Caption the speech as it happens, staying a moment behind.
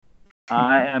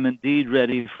I am indeed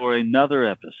ready for another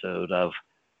episode of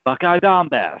Buckeye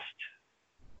Bombast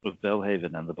with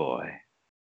Belhaven and the boy.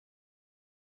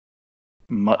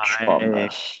 Much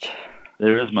bombast.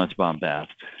 There is much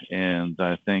bombast, and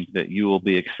I think that you will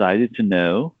be excited to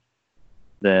know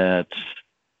that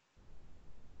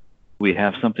we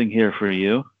have something here for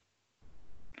you.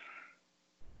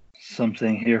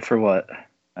 Something here for what?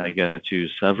 I got you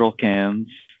several cans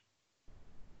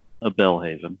of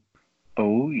Belhaven.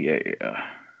 Oh, yeah.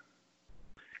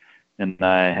 And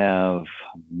I have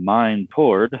mine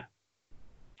poured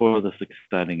for this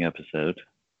exciting episode.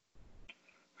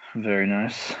 Very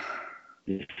nice.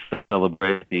 To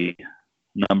celebrate the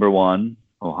 #1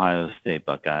 Ohio State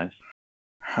Buckeyes.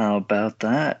 How about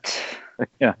that?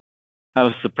 Yeah. I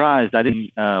was surprised. I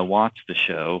didn't watch the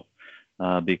show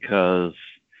because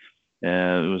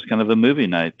it was kind of a movie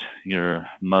night. Your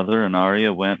mother and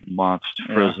Aria went and watched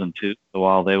Frozen 2. So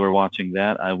while they were watching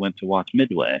that, I went to watch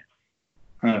Midway.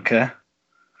 Okay.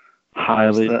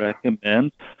 Highly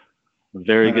recommend.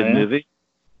 Very good movie.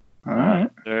 All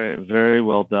right. Very, very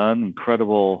well done.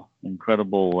 Incredible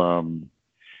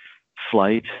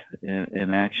flight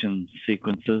and action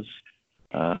sequences.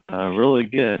 Really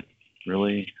good.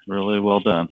 Really, really well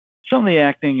done. Some of the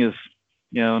acting is,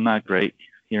 not great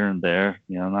here and there.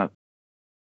 Not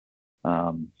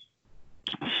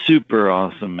super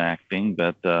awesome acting,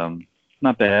 but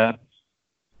not bad.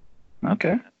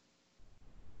 Okay.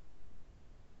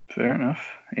 Fair enough.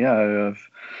 Yeah, I'll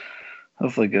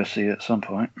hopefully go see it at some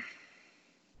point.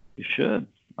 You should.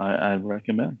 I'd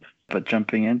recommend. But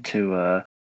jumping into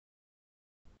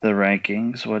the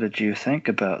rankings, what did you think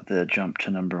about the jump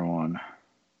to #1?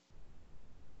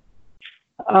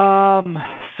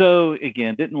 So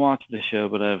again, didn't watch the show,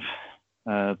 but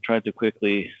I've tried to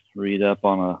quickly read up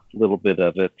on a little bit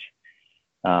of it.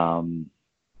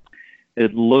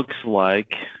 It looks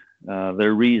like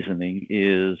their reasoning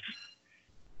is,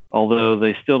 although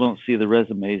they still don't see the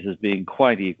resumes as being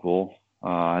quite equal,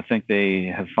 I think they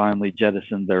have finally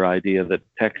jettisoned their idea that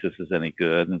Texas is any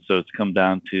good. And so it's come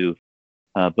down to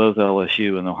both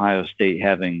LSU and Ohio State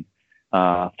having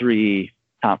 3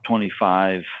 top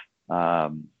 25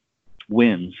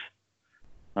 wins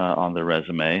on their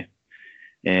resume.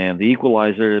 And the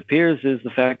equalizer, it appears, is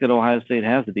the fact that Ohio State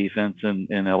has a defense and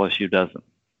LSU doesn't.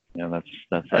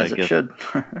 That's as it should.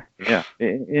 Yeah,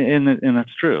 and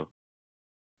that's true.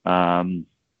 I've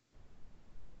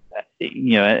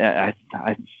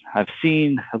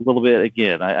seen a little bit.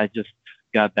 Again, I just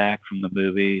got back from the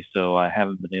movie, so I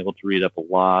haven't been able to read up a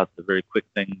lot. The very quick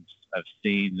things I've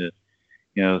seen that,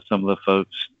 some of the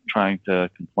folks trying to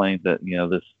complain that,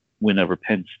 this win over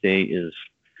Penn State is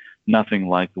nothing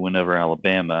like the win over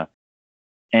Alabama.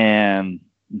 And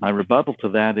my rebuttal to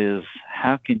that is,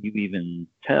 how can you even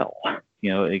tell?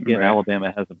 Again, right.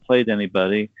 Alabama hasn't played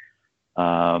anybody.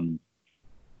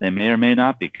 They may or may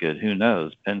not be good. Who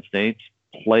knows? Penn State's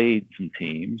played some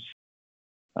teams.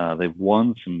 They've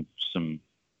won some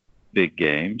big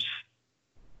games.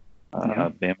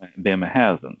 Bama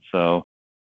hasn't. So,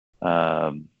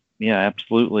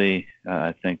 absolutely.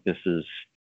 I think this is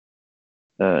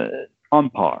on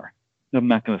par. I'm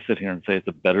not going to sit here and say it's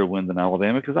a better win than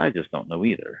Alabama because I just don't know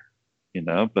either. But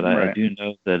right. I do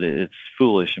know that it's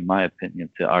foolish, in my opinion,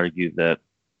 to argue that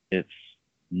it's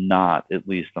not at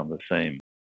least on the same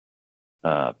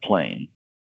plane.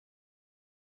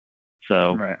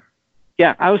 So, right.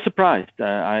 Yeah, I was surprised.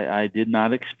 I did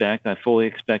not expect. I fully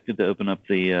expected to open up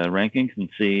the rankings and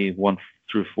see 1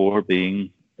 through 4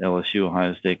 being LSU,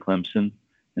 Ohio State, Clemson,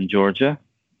 and Georgia.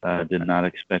 I did not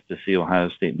expect to see Ohio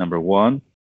State #1.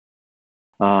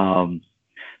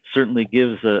 Certainly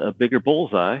gives a bigger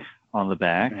bullseye on the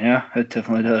back. Yeah, it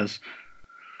definitely does.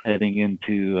 Heading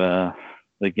into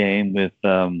the game with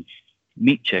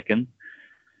meat chicken.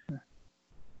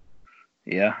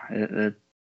 Yeah, it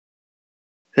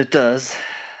does,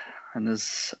 and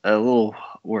it's a little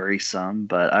worrisome.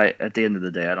 But at the end of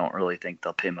the day, I don't really think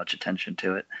they'll pay much attention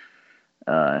to it.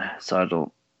 So I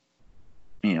don't,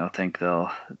 think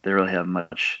they really have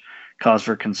much cause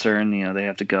for concern. They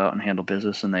have to go out and handle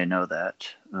business, and they know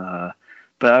that.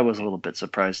 But I was a little bit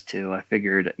surprised too. I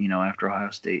figured, after Ohio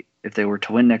State, if they were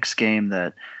to win next game,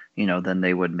 that, then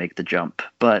they would make the jump.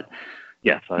 But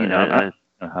yes, I know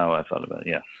how I thought about it.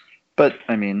 Yeah. But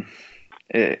I mean,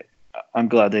 I'm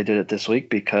glad they did it this week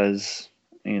because,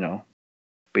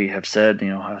 we have said,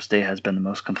 Ohio State has been the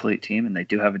most complete team, and they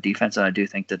do have a defense. And I do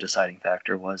think the deciding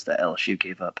factor was that LSU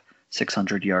gave up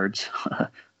 600 yards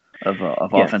of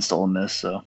offense to Ole Miss.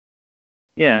 So.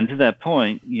 Yeah, and to that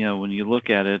point, when you look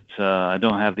at it, I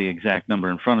don't have the exact number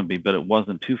in front of me, but it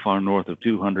wasn't too far north of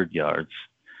 200 yards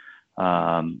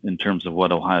in terms of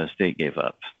what Ohio State gave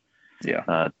up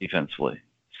defensively.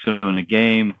 So in a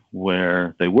game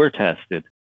where they were tested,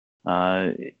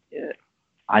 I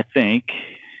think,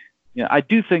 I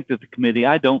do think that the committee,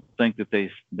 I don't think that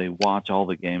they watch all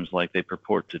the games like they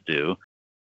purport to do.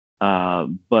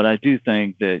 But I do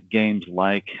think that games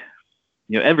like,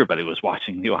 everybody was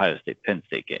watching the Ohio State-Penn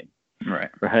State game.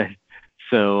 Right.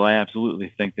 So I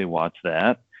absolutely think they watched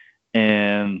that.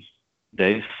 And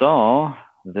they saw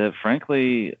that,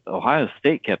 frankly, Ohio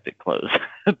State kept it close.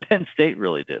 Penn State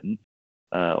really didn't.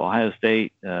 Ohio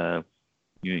State, with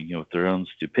their own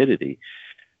stupidity,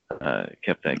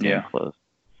 kept that game close.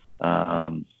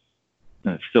 And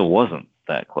it still wasn't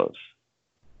that close.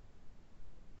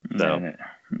 So.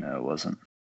 No, it wasn't.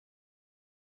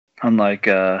 Unlike,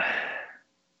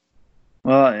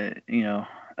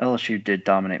 LSU did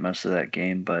dominate most of that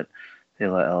game, but they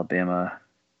let Alabama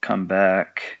come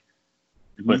back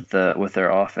with their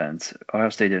offense. Ohio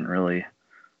State didn't really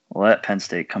let Penn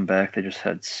State come back. They just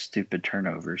had stupid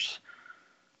turnovers,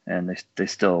 and they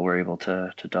still were able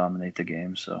to dominate the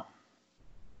game. So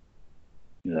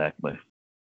exactly.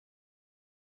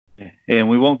 And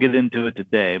we won't get into it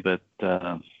today, but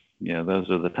those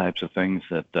are the types of things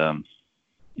that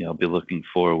I'll be looking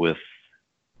for with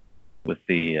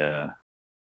the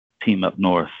team up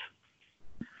north.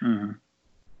 Mm-hmm.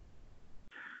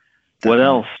 What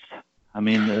else? I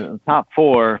mean, the top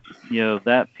four,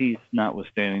 that piece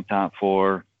notwithstanding, top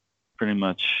four pretty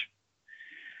much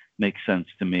makes sense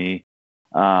to me.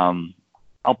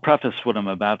 I'll preface what I'm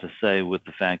about to say with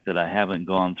the fact that I haven't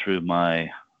gone through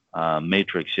my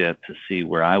matrix yet to see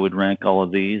where I would rank all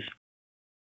of these.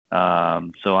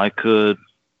 So I could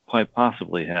quite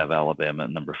possibly have Alabama at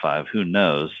number 5. Who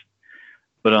knows?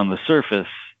 But on the surface,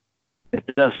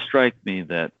 it does strike me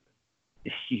that,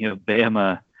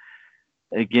 Bama,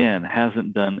 again,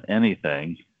 hasn't done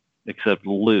anything except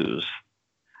lose.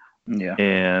 Yeah.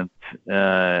 And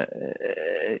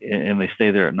they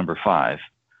stay there at number 5.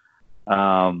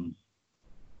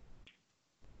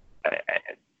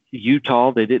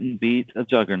 Utah, they didn't beat a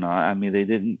juggernaut. I mean, they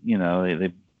didn't,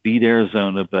 they beat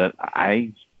Arizona, but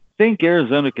I think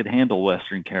Arizona could handle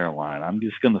Western Carolina. I'm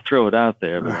just going to throw it out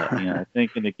there. But, I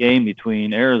think in a game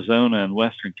between Arizona and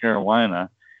Western Carolina,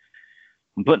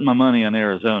 I'm putting my money on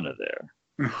Arizona there.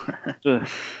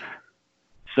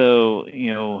 So,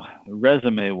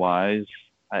 resume-wise,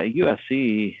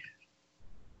 USC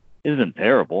isn't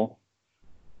terrible.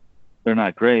 They're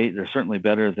not great. They're certainly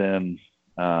better than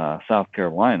South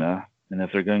Carolina. And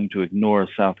if they're going to ignore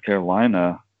South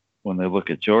Carolina when they look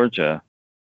at Georgia,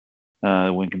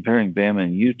 when comparing Bama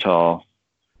and Utah,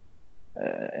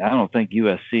 I don't think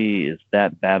USC is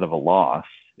that bad of a loss.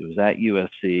 It was at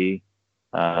USC. It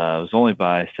was only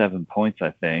by 7 points,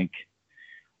 I think.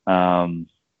 And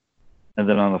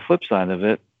then on the flip side of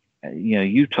it,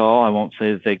 Utah, I won't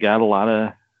say that they got a lot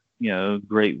of,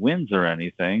 great wins or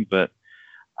anything, but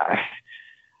I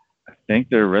think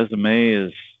their resume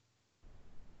is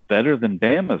better than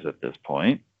Bama's at this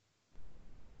point.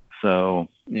 So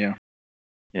yeah,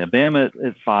 Bama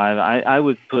at 5. I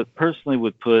would put 6,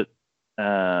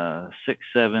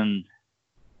 7,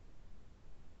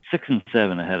 6 and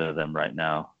 7 ahead of them right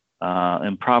now,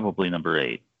 and probably number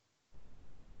 8.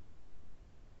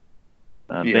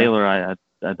 Baylor, I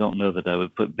don't know that I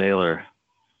would put Baylor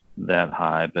that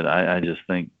high, but I just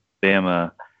think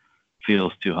Bama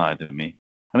feels too high to me.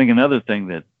 I think another thing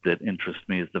that interests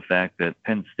me is the fact that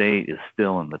Penn State is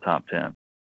still in the top 10.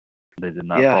 They did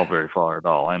not fall very far at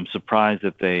all. I'm surprised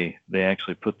that they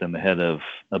actually put them ahead of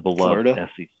a beloved Florida?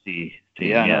 SEC team.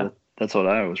 Yeah. No, that's what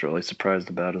I was really surprised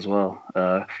about as well.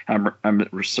 I'm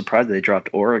surprised they dropped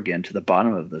Oregon to the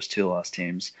bottom of those 2-loss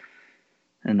teams,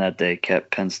 and that they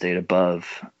kept Penn State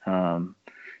above.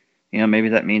 Maybe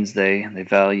that means they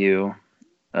value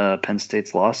Penn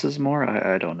State's losses more.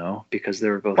 I don't know, because they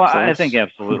were both close. I think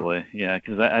absolutely, yeah.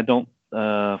 Because I don't.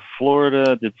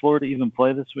 Florida, did Florida even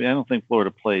play this week? I don't think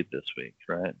Florida played this week,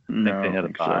 right? I think they had a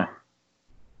bye.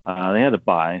 So. They had a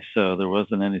bye, so there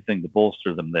wasn't anything to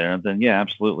bolster them there. And then,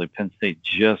 absolutely, Penn State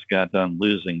just got done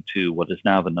losing to what is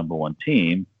now the number 1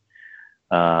 team.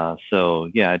 I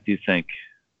do think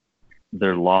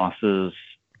their losses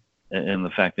and the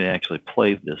fact they actually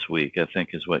played this week, I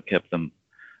think, is what kept them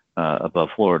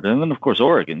above Florida. And then, of course,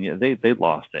 Oregon, they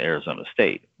lost to Arizona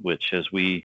State, which, as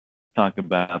we talked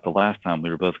about the last time, we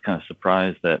were both kind of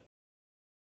surprised that,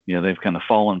 they've kind of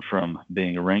fallen from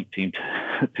being a ranked team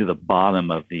to the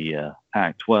bottom of the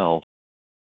Pac-12.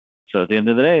 So at the end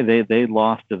of the day, they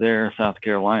lost to their South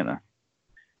Carolina,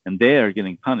 and they are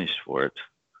getting punished for it.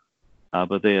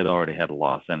 But they had already had a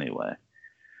loss anyway.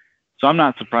 So I'm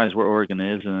not surprised where Oregon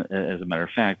is. And as a matter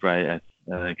of fact, right,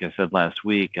 like I said last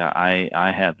week,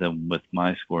 I had them with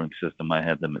my scoring system. I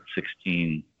had them at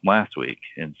 16 last week,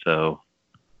 and so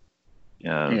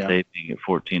they being at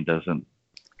 14 doesn't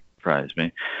surprise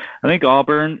me. I think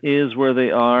Auburn is where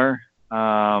they are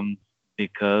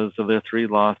because of their 3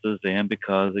 losses, and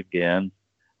because, again,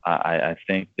 I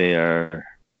think they are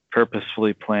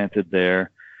purposefully planted there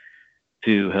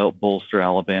to help bolster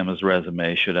Alabama's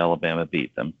resume should Alabama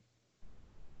beat them.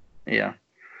 Yeah.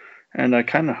 And I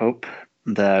kind of hope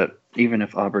that even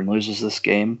if Auburn loses this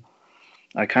game,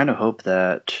 I kind of hope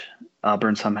that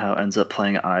Auburn somehow ends up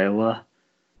playing Iowa,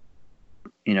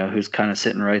 who's kind of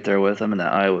sitting right there with them, and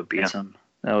that Iowa beats them.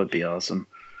 That would be awesome.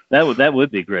 That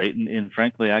would be great. And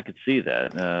frankly, I could see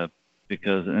that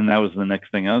because that was the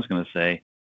next thing I was going to say.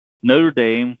 Notre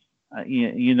Dame,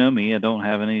 you know me, I don't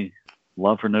have any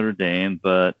love for Notre Dame,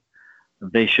 but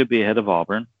they should be ahead of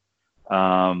Auburn.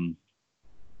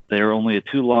 They're only a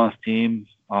 2-loss team.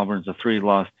 Auburn's a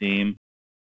 3-loss team.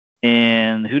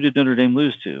 And who did Notre Dame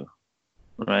lose to?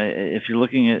 Right? If you're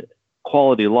looking at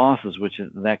quality losses,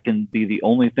 that can be the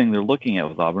only thing they're looking at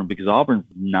with Auburn, because Auburn's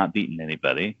not beaten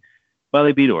anybody. Well,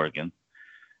 they beat Oregon.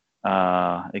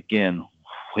 Again,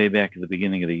 way back at the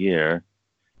beginning of the year.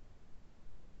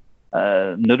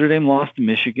 Notre Dame lost to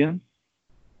Michigan,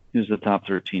 who's the top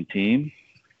 13 team.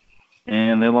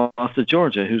 And they lost to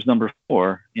Georgia, who's number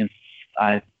 4. And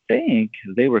I think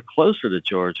they were closer to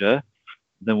Georgia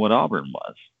than what Auburn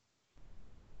was.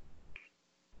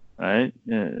 Right?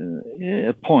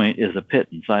 A point is a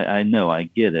pittance. I know, I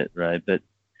get it, right? But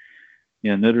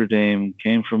Notre Dame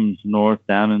came from north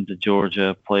down into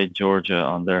Georgia, played Georgia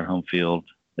on their home field.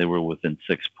 They were within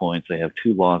 6 points. They have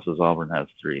 2 losses. Auburn has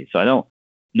 3. So I don't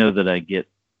know that I get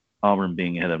Auburn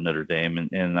being ahead of Notre Dame.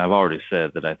 And I've already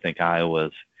said that I think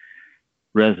Iowa's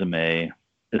resume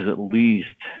is at least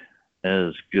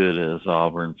as good as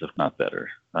Auburn's, if not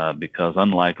better, because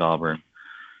unlike Auburn,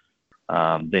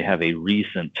 they have a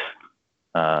recent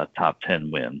top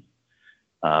 10 win,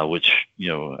 which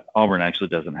Auburn actually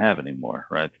doesn't have anymore,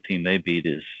 right? The team they beat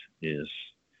is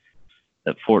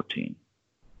at 14,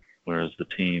 whereas the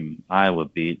team Iowa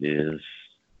beat is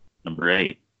number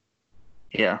 8.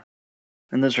 Yeah,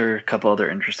 and those are a couple other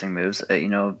interesting moves.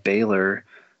 Baylor,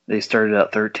 they started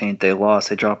out 13th, they lost,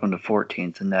 they dropped them to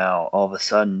 14th, and now all of a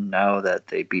sudden, now that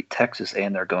they beat Texas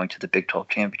and they're going to the Big 12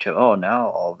 championship, now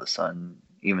all of a sudden,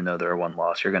 even though they're 1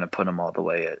 loss, you're going to put them all the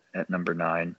way at number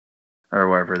 9 or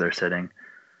wherever they're sitting.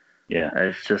 Yeah,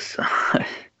 it's just.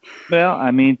 Well,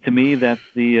 I mean, to me, that's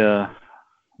the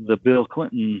Bill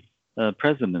Clinton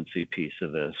presidency piece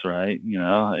of this, right?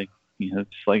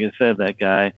 Just like I said, that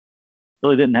guy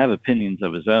really didn't have opinions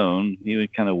of his own. He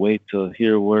would kind of wait to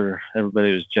hear where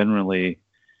everybody was generally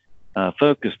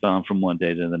focused on from one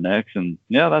day to the next, and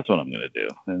that's what I'm going to do.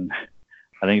 And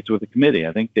I think it's with the committee.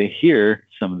 I think they hear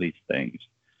some of these things.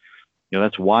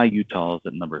 That's why Utah is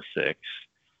at number 6.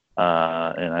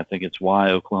 And I think it's why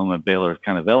Oklahoma and Baylor have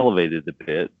kind of elevated a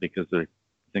bit, because I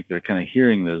think they're kind of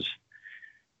hearing those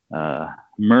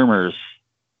murmurs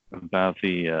about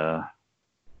the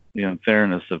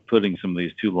unfairness of putting some of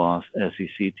these 2-loss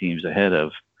SEC teams ahead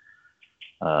of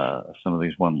some of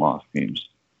these 1-loss teams.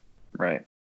 Right.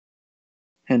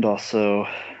 And also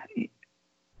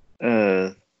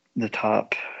the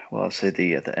top, I'll say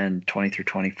at the end 20 through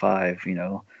 25,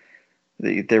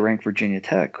 they rank Virginia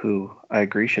Tech, who I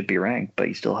agree should be ranked, but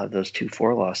you still have those 2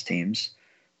 4-loss teams.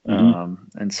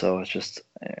 Mm-hmm. And so it's just,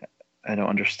 I don't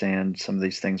understand some of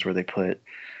these things where they put,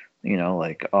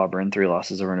 like Auburn 3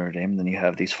 losses over Notre Dame, and then you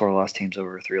have these 4-loss teams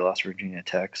over 3-loss Virginia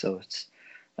Tech. So it's,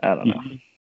 I don't know.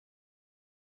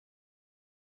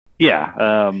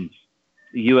 Yeah.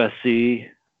 USC.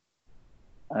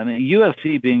 I mean,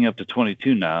 USC being up to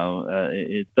 22 now,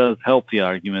 it does help the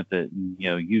argument that,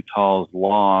 Utah's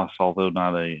loss, although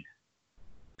not I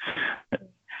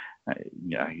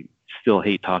still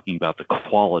hate talking about the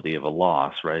quality of a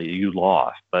loss, right? You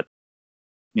lost, but,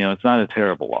 it's not a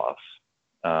terrible loss.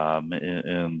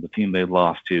 And the team they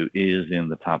lost to is in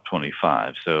the top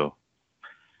 25. So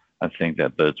I think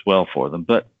that bodes well for them.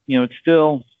 But,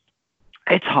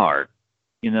 it's hard.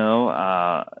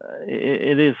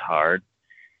 It is hard.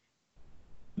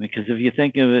 Because if you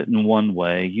think of it in one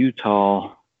way,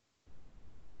 Utah,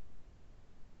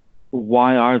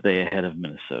 why are they ahead of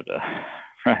Minnesota,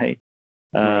 right?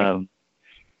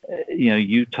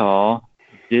 Utah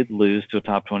did lose to a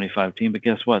top 25 team, but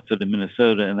guess what? So did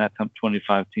Minnesota, and that top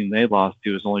 25 team they lost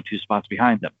to is only 2 spots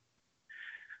behind them,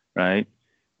 right?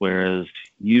 Whereas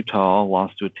Utah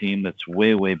lost to a team that's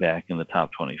way, way back in the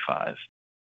top 25.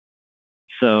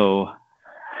 So,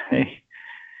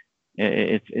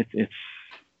 it's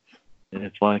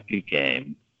It's like a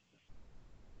game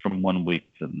from one week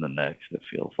to the next, it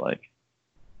feels like.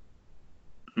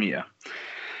 Yeah.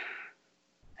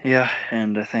 Yeah,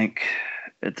 and I think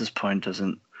at this point it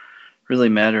doesn't really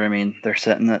matter. I mean, they're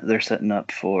setting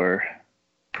up for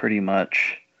pretty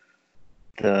much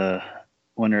the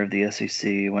winner of the SEC,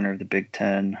 winner of the Big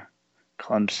Ten,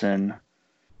 Clemson,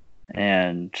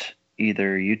 and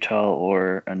either Utah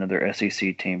or another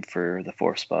SEC team for the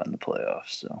 4th spot in the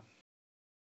playoffs. So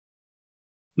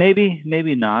maybe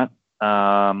not.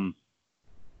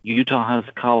 Utah has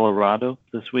Colorado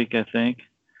this week, I think.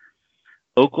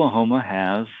 Oklahoma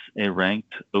has a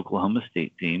ranked Oklahoma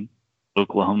State team.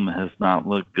 Oklahoma has not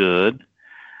looked good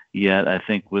yet. I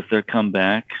think with their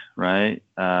comeback, right,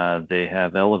 they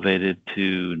have elevated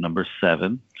to number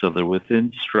 7, so they're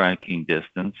within striking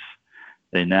distance.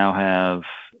 They now have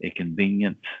a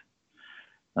convenient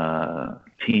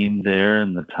team there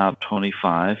in the top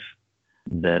 25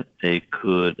 that they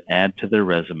could add to their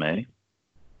resume.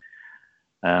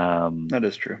 that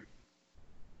is true.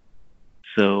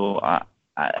 So I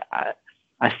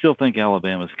still think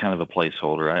Alabama is kind of a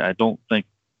placeholder. I don't think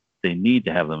they need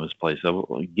to have them as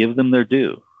placeholder. Give them their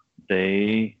due.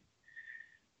 They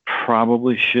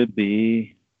probably should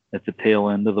be at the tail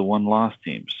end of the one-loss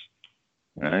teams,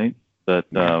 right? But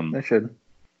they should.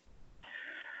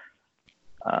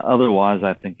 Otherwise,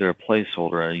 I think they're a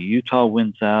placeholder. Utah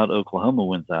wins out, Oklahoma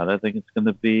wins out. I think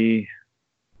it'd be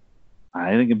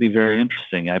very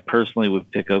interesting. I personally would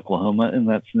pick Oklahoma in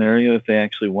that scenario if they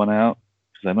actually won out,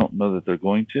 because I don't know that they're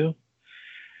going to.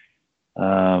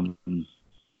 But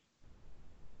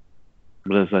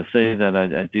as I say that,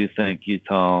 I do think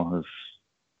Utah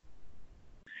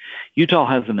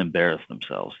hasn't embarrassed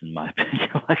themselves, in my opinion,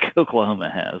 like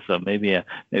Oklahoma has. So maybe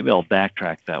I'll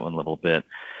backtrack that one a little bit.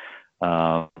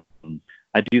 I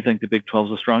do think the Big 12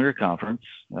 is a stronger conference.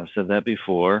 I've said that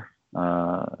before.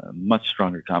 Much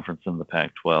stronger conference than the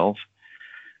Pac-12.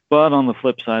 But on the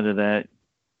flip side of that,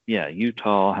 yeah,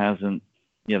 Utah hasn't.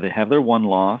 Yeah, they have their one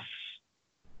loss.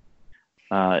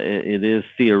 It is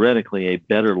theoretically a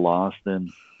better loss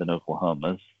than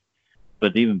Oklahoma's.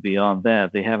 But even beyond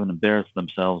that, they haven't embarrassed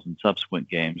themselves in subsequent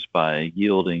games by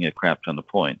yielding a crap ton of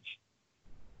points.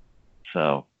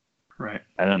 So, right.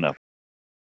 I don't know.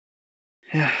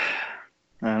 Yeah,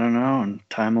 I don't know, and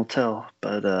time will tell.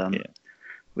 But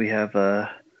we have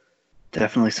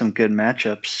definitely some good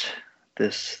matchups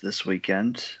this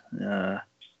weekend.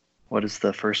 What is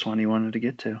the first one you wanted to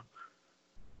get to?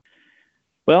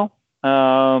 Well,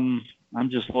 I'm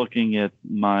just looking at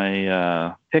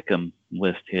my pick'em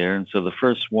list here, and so the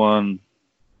first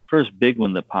big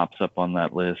one that pops up on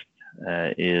that list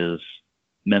is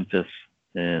Memphis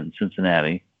and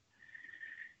Cincinnati.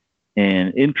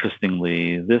 And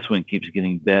interestingly, this one keeps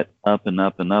getting bet up and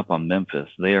up and up on Memphis.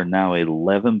 They are now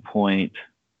 11-point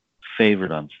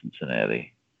favorite on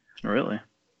Cincinnati. Really?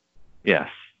 Yes,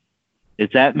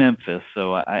 it's at Memphis,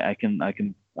 so I can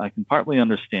partly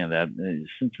understand that.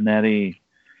 Cincinnati,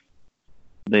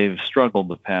 they've struggled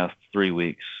the past 3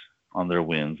 weeks on their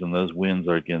wins, and those wins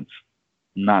are against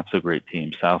not so great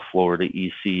teams, South Florida,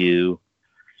 ECU,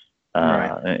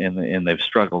 right. and they've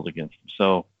struggled against them.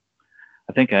 So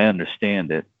I think I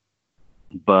understand it,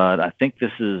 but I think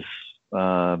this is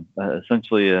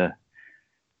essentially a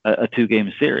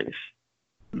 2-game series.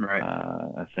 Right.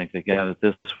 I think they got it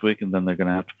this week, and then they're going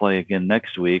to have to play again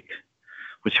next week.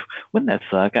 Which, wouldn't that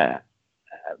suck?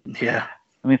 Yeah.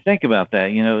 I mean, think about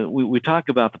that. You know, we talk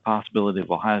about the possibility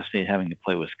of Ohio State having to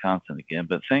play Wisconsin again,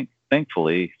 but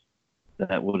thankfully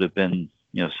that would have been,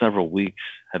 several weeks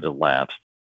had elapsed.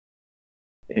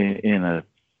 In a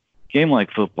game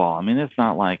like football, I mean, it's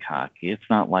not like hockey. It's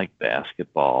not like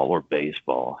basketball or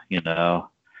baseball, You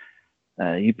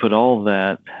put all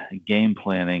that game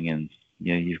planning and,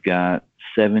 you've got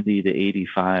 70 to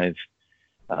 85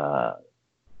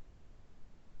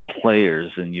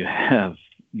 players, and you have,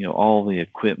 all the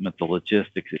equipment, the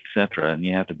logistics, etc., and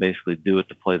you have to basically do it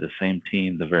to play the same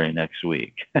team the very next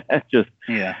week. It's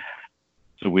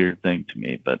a weird thing to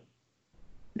me, but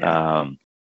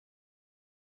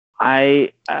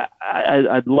I'd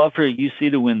love for UC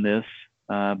to win this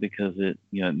because it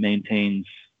maintains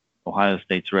Ohio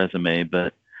State's resume,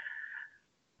 but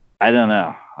I don't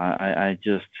know. I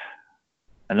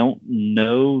don't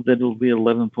know that it'll be an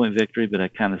 11-point victory, but I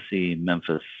kind of see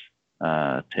Memphis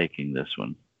taking this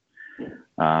one.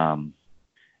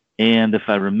 And if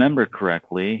I remember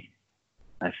correctly,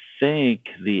 I think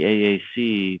the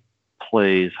AAC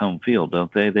plays home field,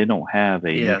 don't they? They don't have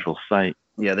a neutral site.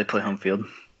 Yeah, they play home field.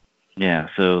 Yeah,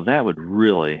 so that would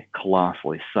really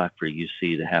colossally suck for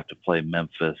UC to have to play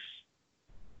Memphis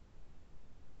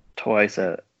twice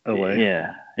away.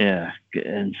 Yeah, Yeah.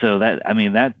 And so that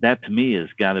to me has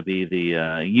got to be the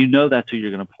that's who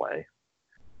you're going to play.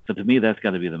 So to me, that's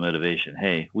got to be the motivation.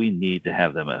 Hey, we need to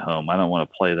have them at home. I don't want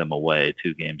to play them away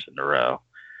 2 games in a row.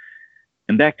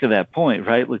 And back to that point,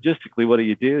 right? Logistically, what do?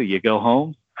 You go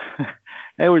home.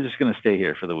 Hey, we're just going to stay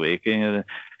here for the week. And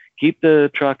keep the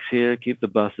trucks here, keep the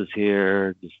buses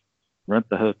here, just rent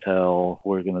the hotel.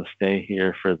 We're going to stay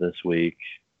here for this week.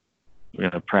 We're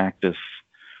going to practice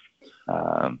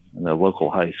in the local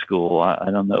high school.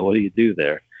 I don't know. What do you do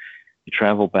there? You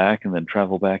travel back and then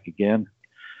travel back again?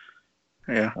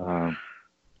 Yeah.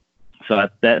 So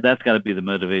that's got to be the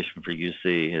motivation for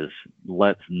UC is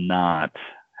let's not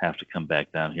have to come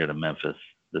back down here to Memphis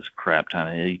this crap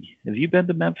time. Hey, have you been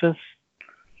to Memphis?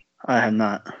 I have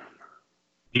not.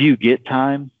 Do you get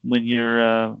time when you're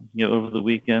over the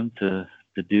weekend to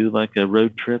do like a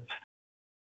road trip?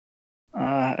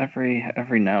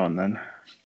 Every now and then.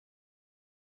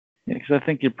 Yeah, because I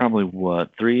think you're probably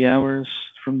 3 hours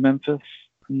from Memphis,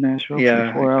 from Nashville?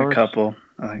 Yeah, 4 hours? a couple.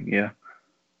 Yeah.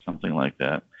 Something like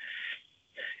that.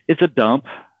 It's a dump.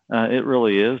 It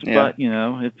really is. Yeah. But,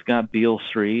 it's got Beale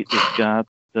Street. It's got,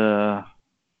 it's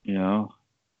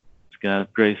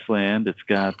got Graceland. It's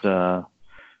got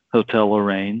Hotel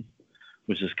Lorraine,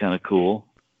 which is kind of cool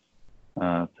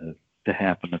to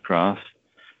happen across.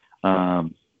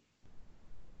 So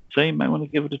you might want to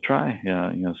give it a try.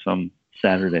 Some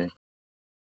Saturday.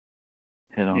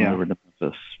 Head on over to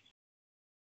Memphis.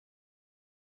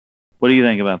 What do you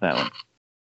think about that one?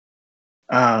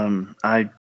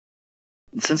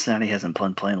 Cincinnati hasn't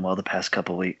been playing well the past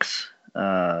couple weeks.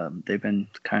 They've been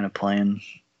kind of playing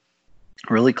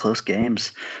really close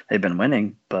games. They've been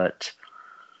winning, but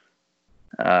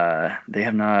they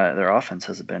have not. Their offense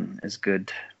hasn't been as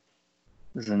good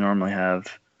as they normally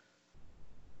have.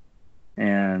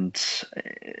 And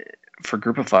for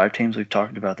Group of 5 teams, we've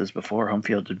talked about this before. Home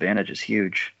field advantage is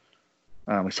huge.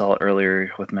 We saw it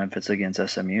earlier with Memphis against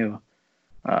SMU.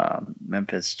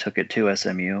 Memphis took it to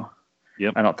SMU.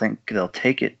 Yep. I don't think they'll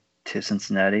take it to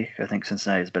Cincinnati. I think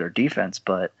Cincinnati has better defense,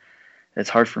 but it's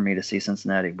hard for me to see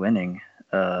Cincinnati winning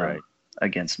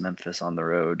against Memphis on the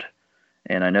road.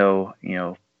 And I know,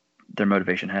 their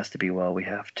motivation has to be, we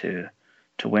have to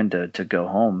win to go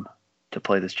home to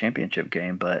play this championship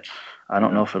game, but I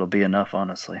don't know if it'll be enough,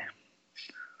 honestly.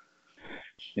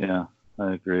 Yeah,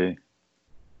 I agree.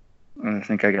 I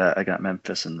think I got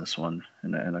Memphis in this one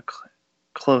in a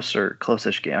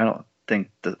close-ish game. I think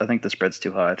the spread's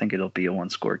too high. I think it'll be a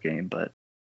 1-score game, but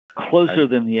closer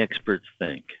than the experts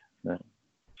think.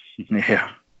 Yeah.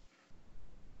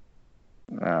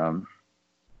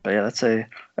 But yeah,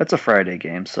 that's a Friday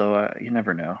game, so you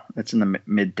never know. It's in the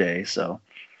midday, so.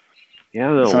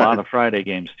 Yeah, there's a lot of Friday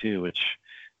games too, which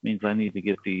means I need to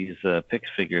get these picks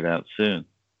figured out soon.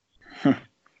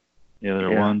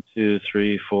 There are 1, 2,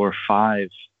 3, 4, 5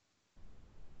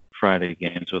 Friday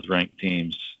games with ranked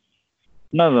teams.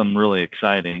 None of them really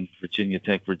exciting. Virginia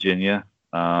Tech, Virginia.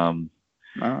 That's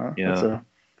the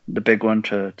big one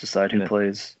to decide who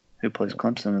plays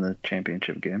Clemson in the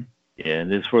championship game. Yeah,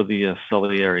 it is for the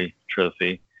Salieri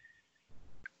Trophy.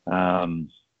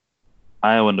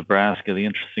 Iowa and Nebraska, the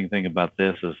interesting thing about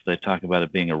this is they talk about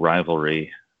it being a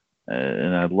rivalry.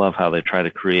 And I love how they try to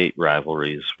create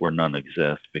rivalries where none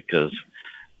exist, because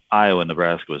Iowa and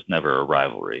Nebraska was never a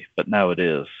rivalry, but now it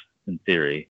is, in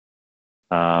theory.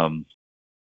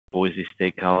 Boise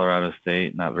State, Colorado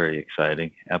State, not very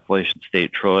exciting. Appalachian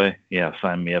State, Troy, yeah,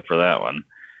 sign me up for that one.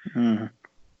 Mm-hmm.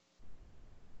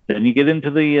 Then you get into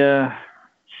the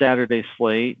Saturday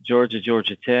slate,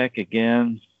 Georgia Tech.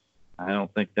 Again, I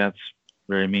don't think that's a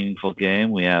very meaningful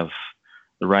game. We have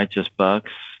the Righteous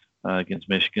Bucks against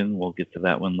Michigan. We'll get to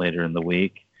that one later in the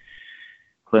week.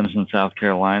 Clemson, South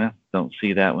Carolina. Don't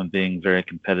see that one being very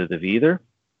competitive either.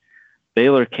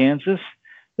 Baylor, Kansas.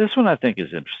 This one I think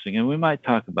is interesting, and we might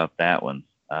talk about that one.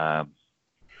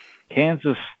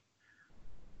 Kansas,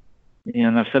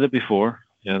 and I've said it before,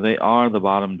 they are the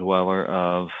bottom dweller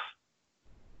of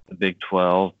the Big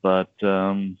 12, but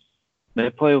they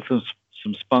play with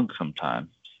some spunk sometimes.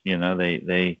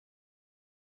 They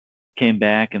came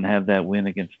back and had that win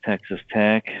against Texas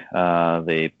Tech.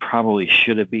 They probably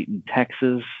should have beaten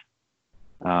Texas.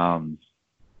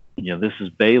 This is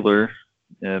Baylor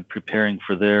preparing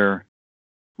for their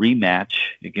rematch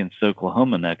against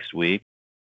Oklahoma next week.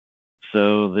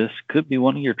 So this could be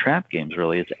one of your trap games,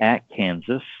 really. It's at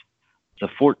Kansas. It's a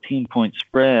 14-point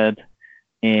spread.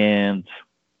 And,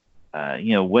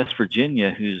 West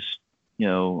Virginia, who's,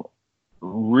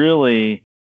 really,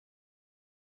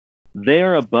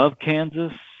 they're above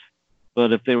Kansas.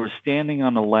 But if they were standing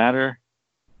on a ladder,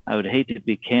 I would hate to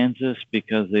be Kansas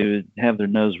because they would have their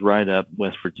nose right up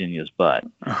West Virginia's butt.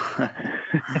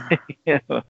 You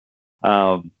know,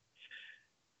 um,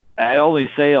 I only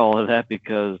say all of that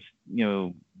because,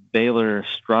 Baylor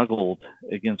struggled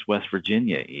against West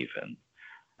Virginia even.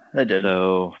 They did.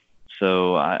 So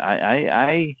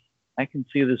I can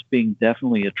see this being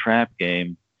definitely a trap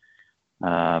game,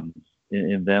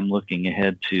 in them looking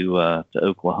ahead to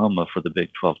Oklahoma for the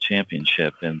Big 12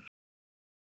 championship. And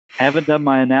haven't done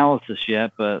my analysis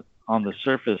yet, but on the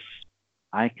surface,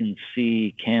 I can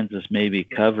see Kansas maybe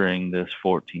covering this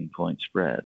 14-point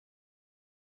spread.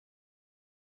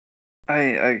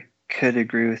 I could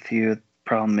agree with you. The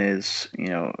problem is,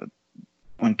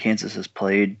 when Kansas has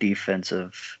played decent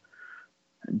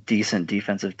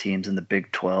defensive teams in the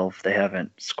Big 12, they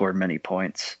haven't scored many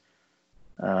points.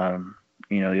 You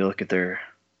look at their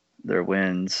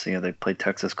wins. They played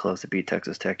Texas close to beat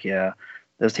Texas Tech. Yeah,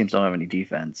 those teams don't have any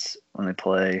defense when they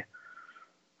play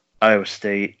Iowa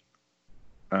State.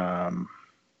 Who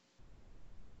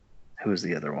was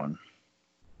the other one?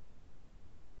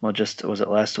 Well, was it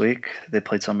last week? They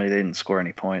played somebody, they didn't score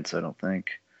any points, I don't think.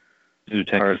 Who,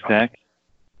 Texas Tech?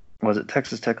 Was it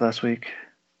Texas Tech last week?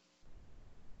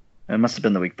 It must have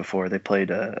been the week before. They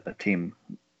played a team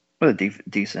with a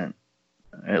decent,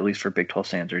 at least for Big 12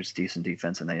 standards, decent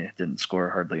defense, and they didn't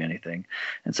score hardly anything.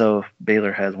 And so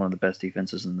Baylor has one of the best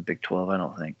defenses in the Big 12. I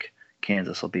don't think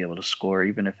Kansas will be able to score,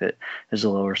 even if it is a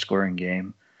lower scoring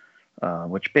game.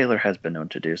 Which Baylor has been known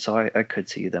to do. So I could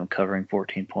see them covering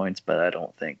 14 points, but I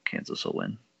don't think Kansas will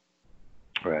win.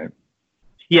 Right.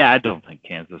 Yeah, I don't think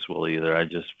Kansas will either. I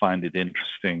just find it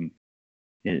interesting.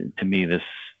 To me, this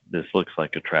looks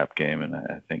like a trap game, and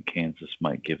I think Kansas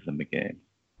might give them a game.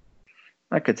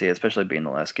 I could see it, especially being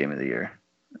the last game of the year.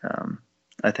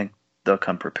 I think they'll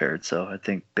come prepared, so I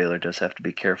think Baylor does have to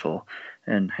be careful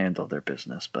and handle their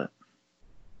business. But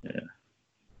yeah.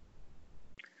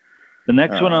 The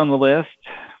next one on the list,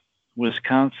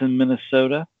 Wisconsin,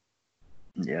 Minnesota.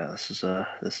 Yeah, this is a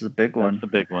big one. That's a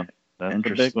big one. That's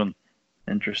a big one.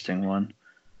 Interesting one.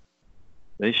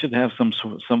 They should have some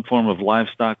form of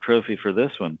livestock trophy for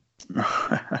this one.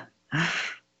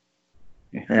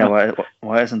 Yeah,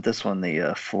 why isn't this one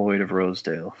the Floyd of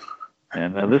Rosedale?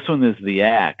 And this one is the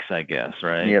axe, I guess,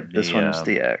 right? Yep, this one is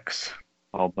the axe.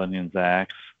 Paul Bunyan's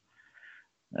axe.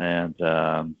 And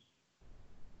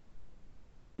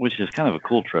which is kind of a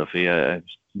cool trophy. I've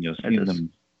seen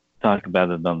them talk about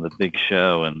it on the big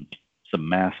show, and it's a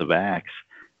massive axe.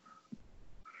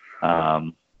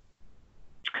 I'm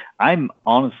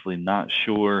honestly not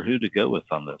sure who to go with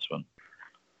on this one.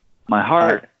 My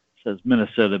heart says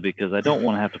Minnesota because I don't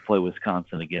want to have to play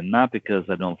Wisconsin again. Not because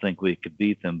I don't think we could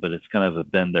beat them, but it's kind of a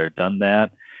been there, done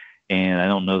that. And I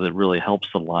don't know that it really helps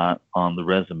a lot on the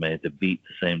resume to beat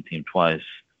the same team twice.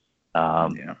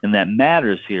 And that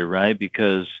matters here, right?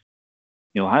 Because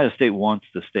Ohio State wants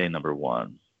to stay number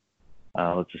one.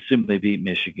 Let's assume they beat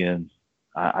Michigan.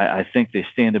 I think they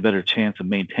stand a better chance of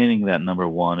maintaining that number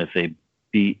one if they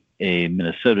beat a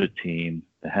Minnesota team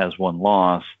that has one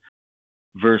loss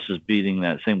versus beating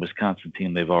that same Wisconsin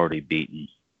team they've already beaten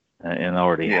and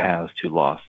already has two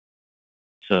losses.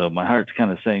 So my heart's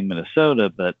kind of saying Minnesota,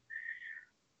 but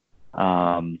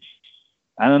I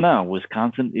don't know.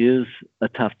 Wisconsin is a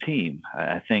tough team.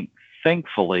 I think,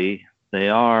 thankfully, they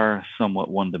are somewhat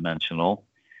one-dimensional,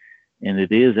 and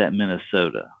it is at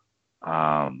Minnesota.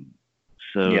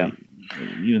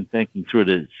 Even thinking through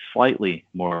it slightly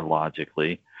more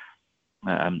logically,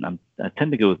 I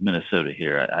tend to go with Minnesota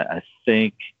here. I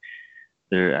think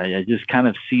I just kind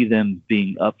of see them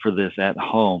being up for this at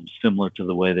home, similar to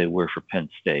the way they were for Penn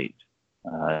State,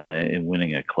 and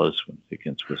winning a close one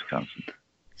against Wisconsin.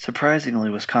 Surprisingly,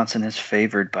 Wisconsin is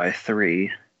favored by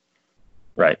 3.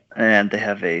 Right. And they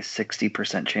have a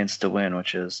 60% chance to win,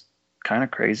 which is kind of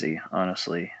crazy,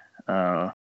 honestly.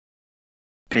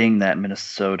 Being that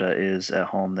Minnesota is at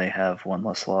home, they have one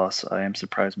less loss. I am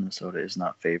surprised Minnesota is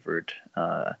not favored.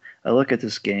 I look at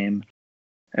this game,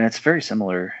 and it's very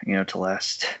similar, to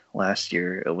last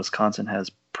year. Wisconsin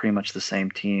has pretty much the same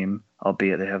team,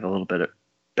 albeit they have a little bit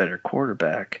better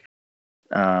quarterback.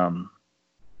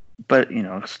 But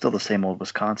still the same old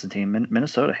Wisconsin team.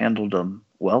 Minnesota handled them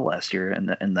well last year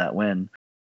in that win,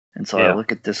 and so I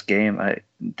look at this game.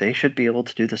 They should be able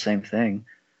to do the same thing.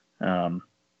 The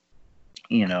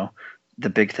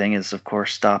big thing is, of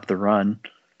course, stop the run.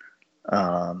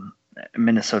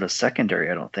 Minnesota's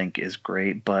secondary, I don't think, is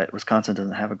great, but Wisconsin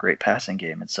doesn't have a great passing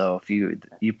game, and so if you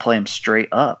play them straight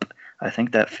up, I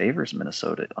think that favors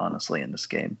Minnesota, honestly, in this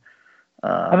game.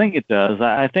 I think it does.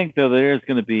 I think, though, there's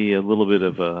going to be a little bit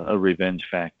of a revenge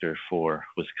factor for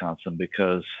Wisconsin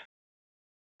because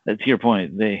to your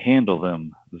point, they handle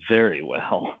them very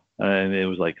well. It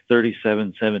was like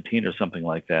 37-17 or something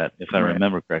like that, if I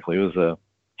remember correctly. It was a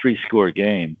 3-score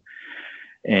game.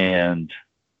 And,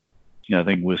 I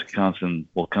think Wisconsin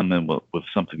will come in with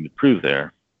something to prove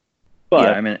there. But,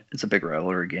 yeah, I mean, it's a big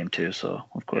rivalry game too, so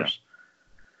of course.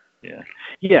 Yeah,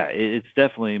 it's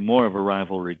definitely more of a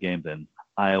rivalry game than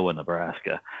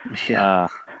Iowa-Nebraska. Yeah.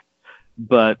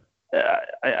 But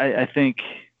I think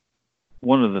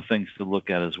one of the things to look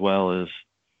at as well is,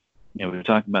 we were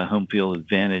talking about home field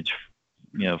advantage,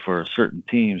 for certain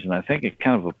teams, and I think it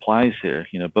kind of applies here.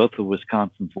 Both of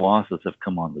Wisconsin's losses have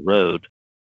come on the road.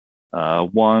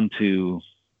 One to,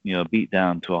 beat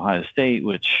down to Ohio State,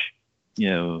 which,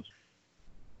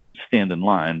 stand in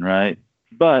line, right?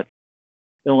 But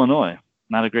Illinois,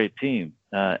 not a great team.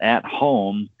 At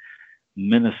home,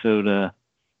 Minnesota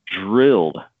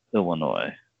drilled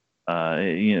Illinois.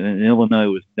 And Illinois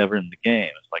was never in the game.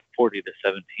 It's like 40-17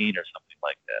 or something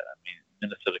like that. I mean,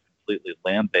 Minnesota completely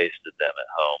lambasted them at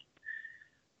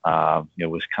home.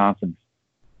 Wisconsin,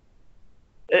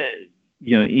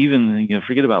 even,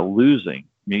 forget about losing.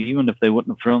 I mean, even if they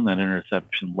wouldn't have thrown that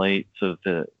interception late so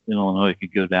that Illinois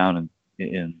could go down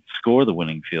and score the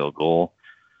winning field goal,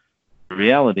 the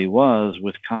reality was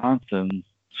Wisconsin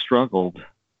struggled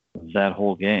that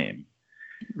whole game.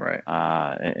 Right.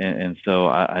 And so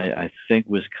I think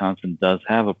Wisconsin does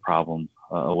have a problem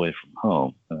away from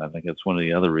home. And I think that's one of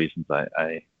the other reasons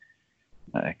I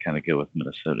kind of go with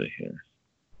Minnesota here.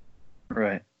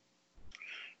 Right.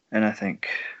 And I think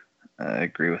I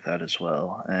agree with that as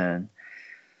well. And,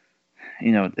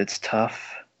 it's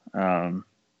tough. It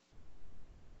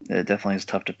definitely is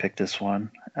tough to pick this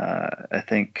one. I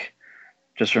think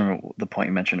just from the point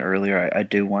you mentioned earlier, I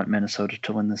do want Minnesota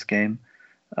to win this game.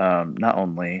 Not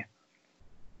only,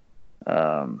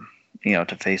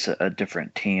 to face a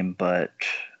different team, but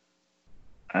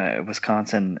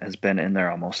Wisconsin has been in there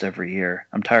almost every year.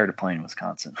 I'm tired of playing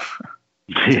Wisconsin,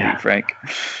 to be frank.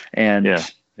 And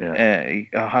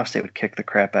Ohio State would kick the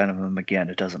crap out of them again.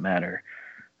 It doesn't matter.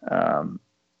 I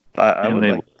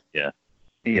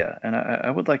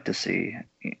would like to see,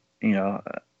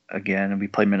 again, we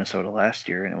played Minnesota last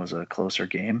year and it was a closer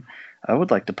game. I would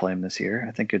like to play them this year.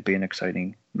 I think it'd be an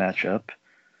exciting matchup,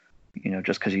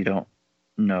 just because you don't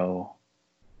know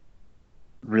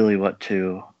really what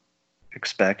to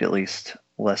expect, at least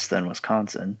less than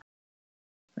Wisconsin.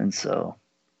 And so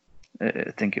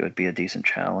I think it would be a decent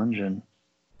challenge and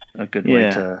a good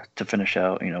way to finish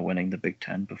out, winning the Big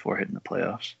Ten before hitting the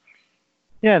playoffs.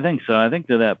 Yeah, I think so. I think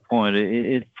to that point,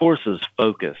 it forces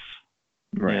focus.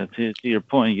 Right. To your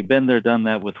point, you've been there, done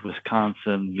that with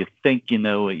Wisconsin. You think you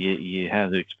know what you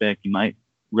have to expect. You might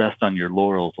rest on your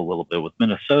laurels a little bit. With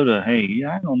Minnesota, hey,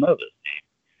 I don't know this team.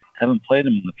 Haven't played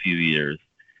them in a few years.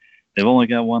 They've only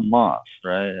got one loss,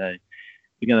 right?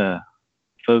 We got to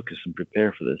focus and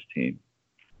prepare for this team.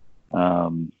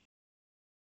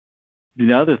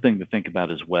 The other thing to think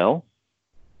about as well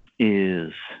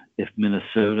is if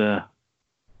Minnesota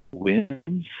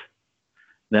wins,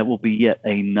 that will be yet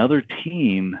another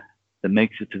team that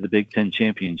makes it to the Big Ten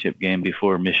championship game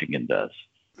before Michigan does.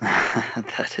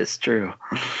 That is true.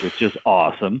 Which is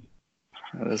awesome.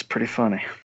 That is pretty funny.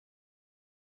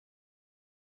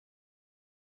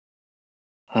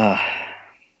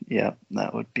 Yeah,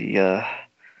 that would be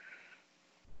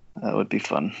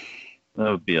fun. That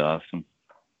would be awesome.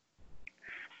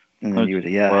 And then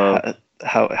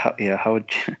how would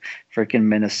freaking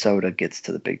Minnesota gets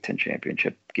to the Big Ten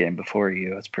championship game before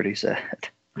you? It's pretty sad.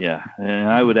 Yeah, and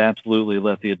I would absolutely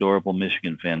let the adorable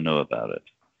Michigan fan know about it.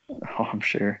 Oh, I'm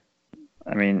sure.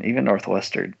 I mean, even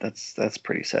Northwestern, that's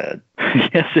pretty sad.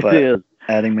 Yes, it is.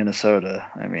 Adding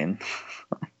Minnesota, I mean,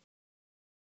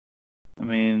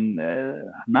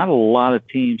 not a lot of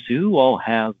teams. Who all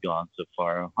has gone so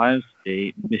far? Ohio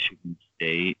State, Michigan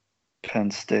State,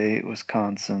 Penn State,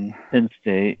 Wisconsin. Penn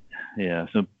State, yeah.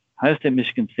 So Ohio State,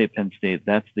 Michigan State, Penn State,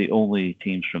 that's the only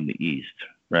teams from the East,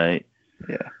 right?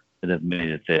 Yeah. That have made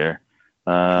it there.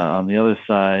 On the other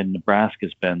side,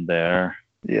 Nebraska's been there.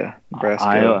 Yeah,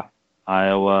 Nebraska.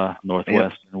 Iowa,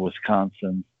 Northwestern,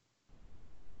 Wisconsin.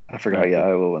 I forgot,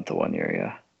 Iowa went the 1 year,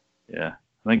 yeah. Yeah,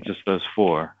 I think just those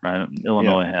four, right?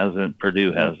 Illinois hasn't,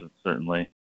 Purdue hasn't, certainly.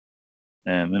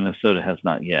 And Minnesota has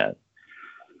not yet.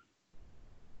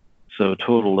 So a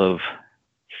total of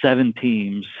 7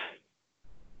 teams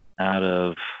out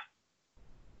of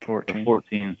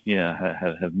 14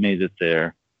 have made it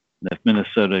there. And if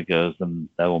Minnesota goes, then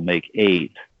that will make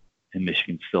 8. And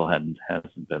Michigan still hasn't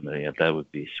been there yet. That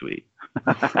would be sweet.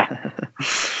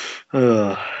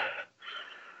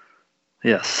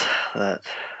 Yes, that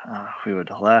we would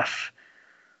laugh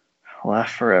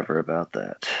laugh forever about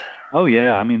that. Oh,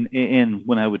 yeah. I mean, and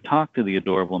when I would talk to the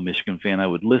adorable Michigan fan, I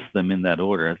would list them in that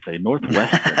order. I'd say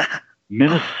Northwestern,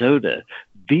 Minnesota.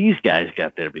 These guys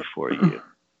got there before you.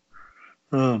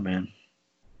 Oh, man.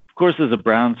 Of course, as a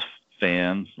Browns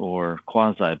fan or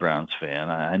quasi-Browns fan,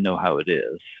 I know how it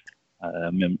is.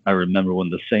 I remember when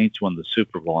the Saints won the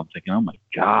Super Bowl, I'm thinking, oh, my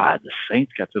God, the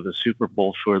Saints got to the Super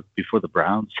Bowl before the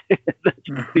Browns. That's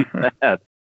pretty bad.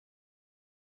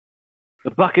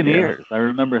 The Buccaneers. Yeah. I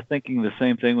remember thinking the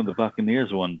same thing when the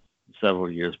Buccaneers won several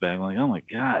years back. I'm like, oh, my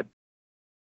God.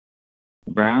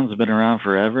 The Browns have been around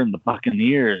forever, and the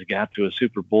Buccaneers got to a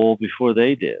Super Bowl before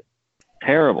they did.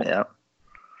 Terrible.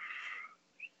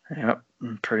 Yep,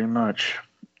 pretty much.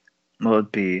 What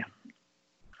would be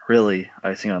really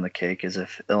icing on the cake is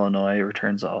if Illinois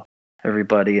returns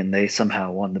everybody and they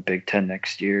somehow won the Big Ten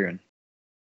next year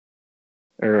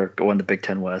or won the Big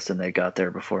Ten West and they got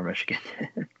there before Michigan.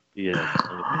 Yeah,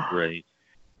 that would be great.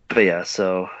 But yeah,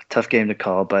 so tough game to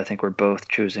call, but I think we're both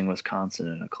choosing Wisconsin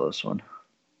in a close one.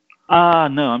 No,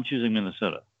 I'm choosing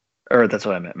Minnesota. Or that's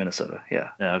what I meant, Minnesota. Yeah.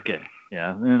 Yeah. Okay.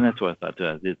 Yeah, and that's what I thought too.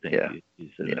 I did think you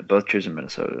said that. Both choosing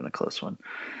Minnesota in a close one,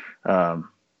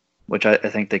 which I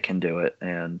think they can do it,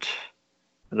 and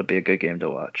it'll be a good game to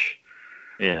watch.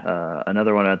 Yeah.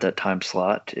 Another one at that time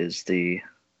slot is the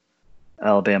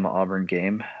Alabama-Auburn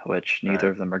game, which neither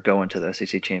of them are going to the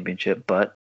SEC championship, but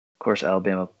of course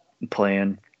Alabama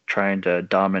trying to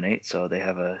dominate, so they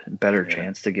have a better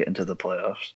chance to get into the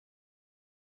playoffs.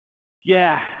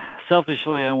 Yeah,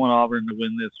 selfishly, I want Auburn to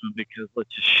win this one because let's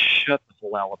just shut the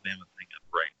whole Alabama thing up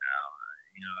right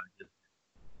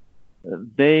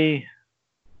now.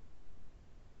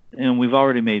 And we've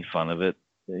already made fun of it.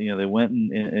 They went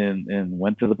and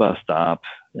went to the bus stop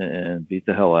and beat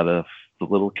the hell out of the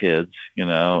little kids,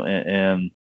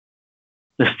 and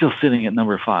they're still sitting at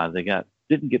number 5. They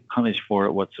didn't get punished for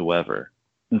it whatsoever.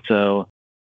 And so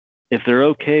if they're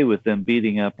okay with them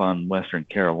beating up on Western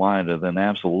Carolina, then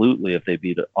absolutely if they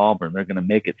beat Auburn, they're going to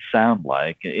make it sound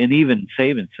like, and even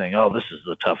Saban saying, oh, this is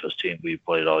the toughest team we've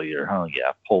played all year. Oh,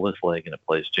 yeah, pull this leg and it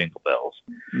plays Jingle Bells.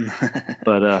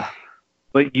 But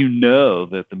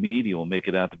that the media will make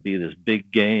it out to be this big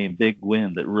game, big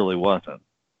win that really wasn't,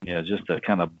 just to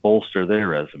kind of bolster their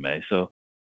resume. So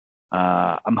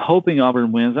I'm hoping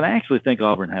Auburn wins, and I actually think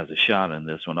Auburn has a shot in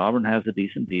this one. Auburn has a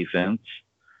decent defense.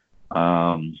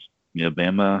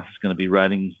 Bama is going to be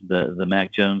riding the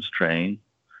Mac Jones train.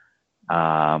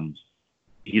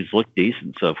 He's looked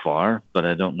decent so far, but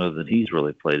I don't know that he's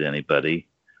really played anybody.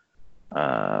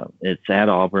 It's at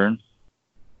Auburn.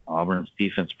 Auburn's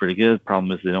defense is pretty good.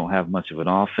 Problem is they don't have much of an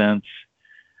offense.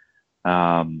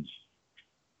 I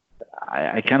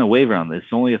kind of waver on this.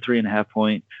 It's only a 3.5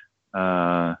 point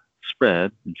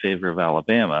spread in favor of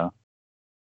Alabama.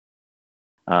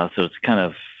 So it's kind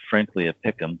of, frankly, a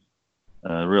pick 'em.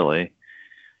 Really.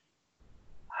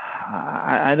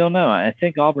 I don't know. I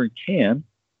think Auburn can,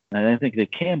 and I think they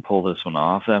can pull this one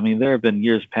off. I mean, there have been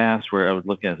years past where I would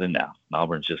look at it and say, no,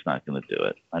 Auburn's just not going to do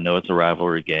it. I know it's a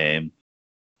rivalry game,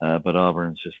 but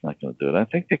Auburn's just not going to do it. I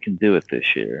think they can do it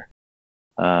this year.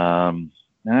 And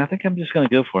I think I'm just going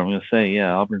to go for it. I'm going to say,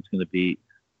 yeah, Auburn's going to beat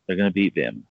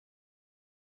Bama.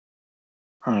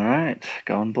 All right,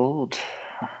 going bold.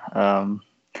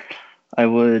 I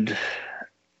would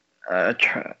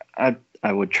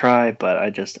try, but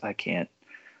I can't.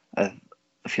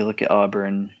 If you look at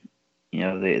Auburn,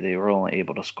 they were only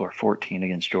able to score 14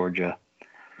 against Georgia.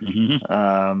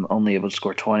 Mm-hmm. Only able to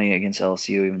score 20 against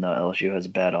LSU, even though LSU has a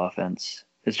bad offense.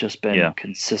 It's just been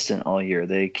consistent all year.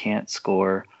 They can't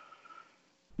score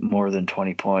more than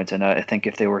 20 points, and I think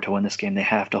if they were to win this game, they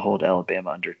have to hold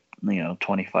Alabama under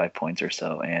 25 points or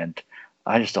so, and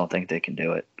I just don't think they can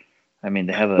do it. I mean,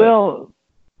 they have a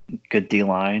good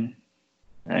D-line.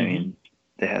 I mean,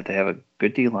 they have a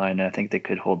good D-line, and I think they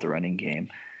could hold the running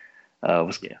game.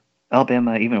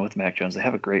 Alabama, even with Mac Jones, they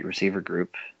have a great receiver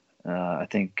group. I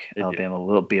think Alabama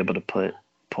will be able to put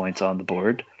points on the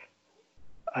board.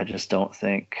 I just don't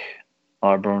think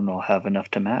Auburn will have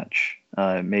enough to match.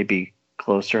 Maybe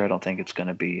closer. I don't think it's going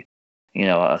to be,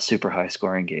 a super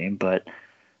high-scoring game, but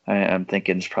I'm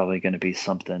thinking it's probably going to be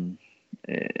something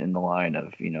in the line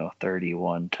of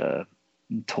 31 to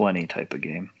 20 type of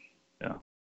game. Yeah.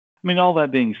 I mean, all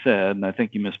that being said, and I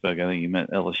think you misspoke. I think you meant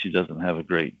LSU doesn't have a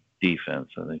great defense.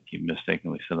 I think you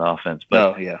mistakenly said offense.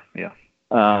 But, yeah.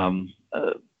 But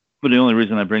the only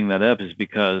reason I bring that up is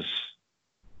because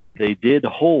they did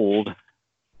hold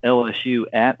LSU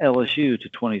at LSU to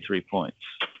 23 points.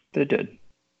 They did.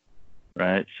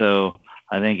 Right? So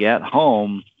I think at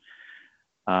home,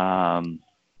 and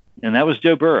that was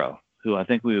Joe Burrow, who I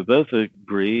think we would both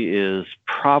agree is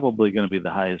probably going to be the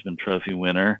Heisman Trophy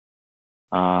winner.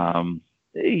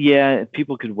 Yeah,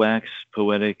 people could wax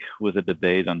poetic with a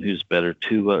debate on who's better,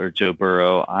 Tua or Joe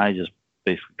Burrow. I just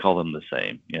basically call them the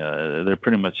same. They're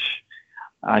pretty much,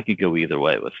 I could go either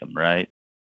way with them, right?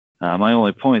 My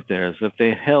only point there is if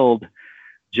they held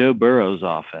Joe Burrow's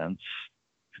offense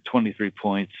to 23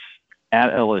 points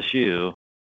at LSU,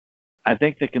 I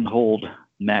think they can hold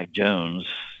Mac Jones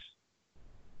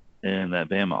and that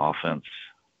Bama offense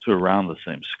to around the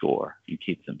same score and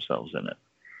keep themselves in it.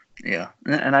 Yeah,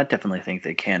 and I definitely think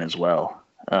they can as well.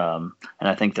 And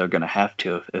I think they're going to have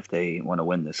to if they want to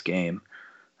win this game.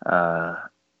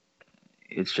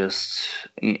 It's just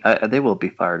they will be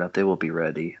fired up. They will be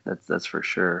ready. That's for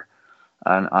sure.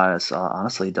 And I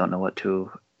honestly don't know what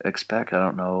to expect. I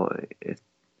don't know if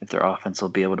their offense will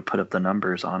be able to put up the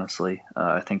numbers. Honestly,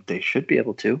 I think they should be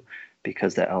able to,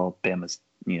 because the Alabama's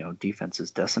defense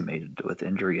is decimated with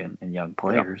injury and young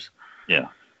players. Yeah.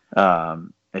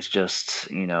 It's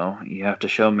just you have to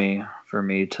show me for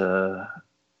me to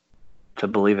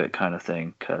believe it, kind of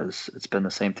thing, because it's been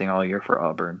the same thing all year for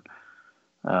Auburn.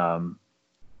 And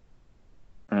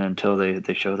until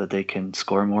they show that they can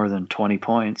score more than 20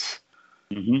 points,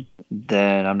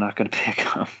 then I'm not going to pick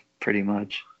them, pretty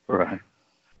much. Right.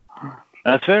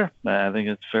 That's fair. I think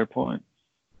it's a fair point.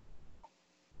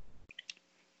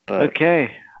 But,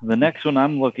 okay. The next one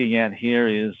I'm looking at here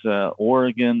is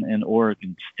Oregon and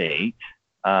Oregon State.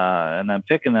 And I'm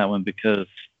picking that one because,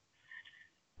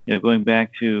 going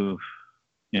back to,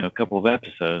 a couple of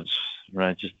episodes,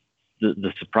 right, just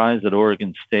the surprise that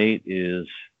Oregon State is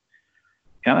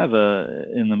kind of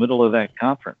in the middle of that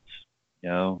conference.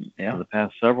 For the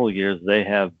past several years, they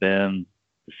have been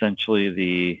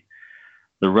essentially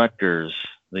the Rutgers,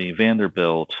 the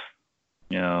Vanderbilt,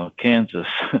 Kansas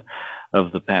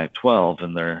of the Pac-12,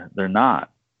 and they're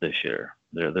not this year.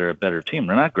 They're a better team.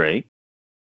 They're not great,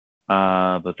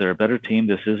 but they're a better team.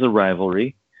 This is a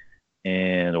rivalry,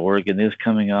 and Oregon is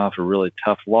coming off a really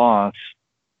tough loss.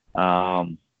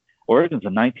 Oregon's a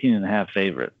 19.5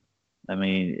 favorite. I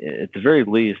mean, at the very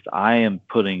least, I'm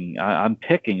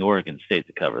picking Oregon State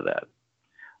to cover that.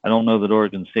 I don't know that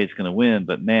Oregon State's going to win,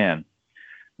 but man,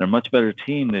 they're a much better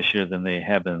team this year than they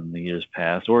have been in the years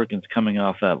past. Oregon's coming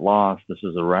off that loss. This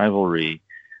is a rivalry.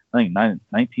 I think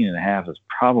 19.5 is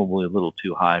probably a little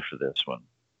too high for this one.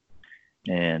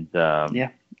 And yeah,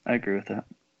 I agree with that.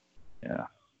 Yeah,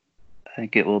 I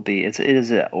think it will be. It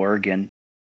is at Oregon,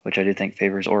 which I do think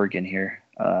favors Oregon here.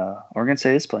 Oregon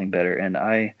State is playing better, and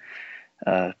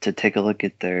to take a look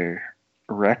at their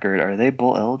record, are they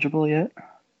bowl eligible yet?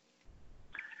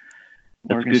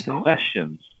 That's Oregon a good State?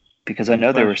 Question. Because I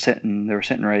know they were sitting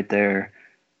right there,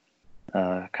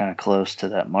 kind of close to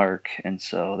that mark, and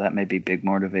so that may be big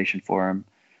motivation for them.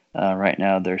 Right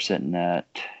now, they're sitting at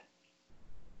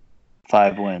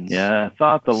 5 wins. Yeah, I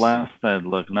thought the last I'd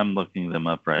looked, and I'm looking them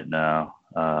up right now.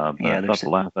 I thought the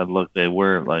last I looked, they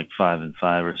were like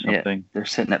 5-5 or something. Yeah, they're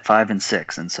sitting at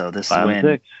 5-6, and so this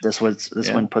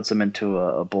win puts them into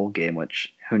a bowl game,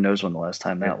 which who knows when the last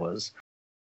time that was.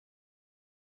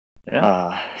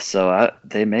 Yeah. So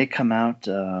they may come out.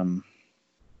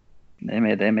 They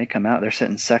may come out. They're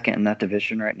sitting second in that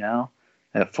division right now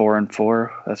at 4-4.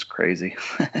 That's crazy.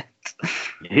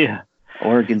 Yeah.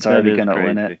 Oregon's already going to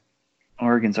win it.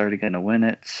 Oregon's already going to win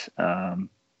it.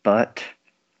 But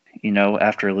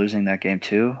after losing that game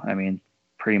too, I mean,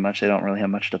 pretty much they don't really have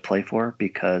much to play for,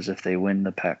 because if they win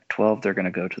the Pac-12, they're going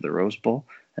to go to the Rose Bowl,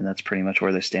 and that's pretty much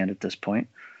where they stand at this point.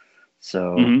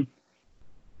 So.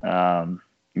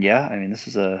 Yeah, I mean, this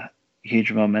is a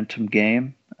huge momentum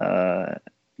game.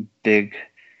 Big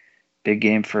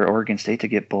game for Oregon State to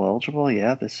get bowl eligible.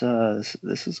 Yeah, this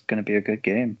is going to be a good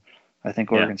game. I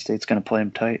think Oregon State's going to play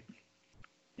them tight.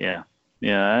 Yeah,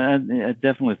 I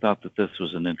definitely thought that this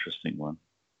was an interesting one.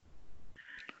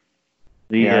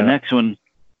 The next one.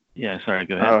 Yeah, sorry,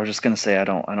 go ahead. I was just going to say I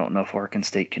don't know if Oregon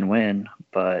State can win,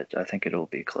 but I think it'll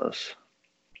be close.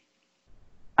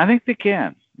 I think they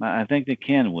can. I think they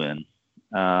can win.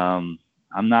 I'm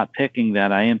not picking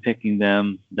that. I am picking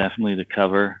them definitely to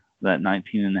cover that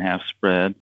 19.5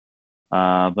 spread.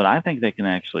 But I think they can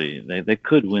actually, they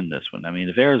could win this one. I mean,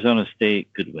 if Arizona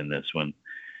State could win this one,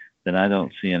 then I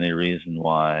don't see any reason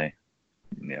why.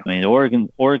 Yeah. I mean,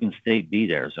 Oregon State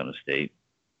beat Arizona State.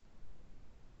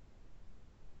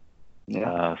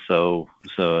 Yeah. So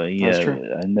yeah,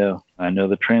 I know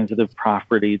the transitive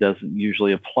property doesn't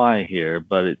usually apply here,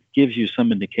 but it gives you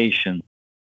some indication.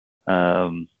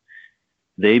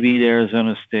 They beat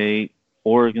Arizona State.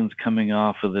 Oregon's coming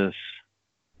off of this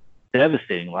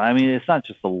devastating. I mean, it's not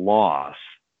just a loss.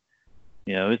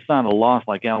 It's not a loss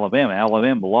like Alabama.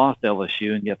 Alabama lost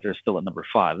LSU, and yet they're still at number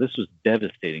 5. This was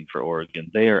devastating for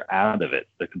Oregon. They are out of it.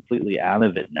 They're completely out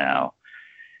of it now.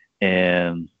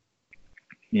 And,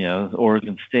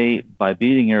 Oregon State, by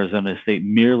beating Arizona State,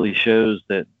 merely shows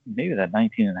that maybe that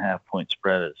 19.5-point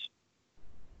spread is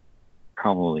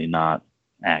probably not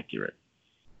accurate.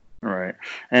 Right.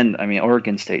 And,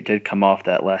 Oregon State did come off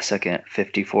that last-second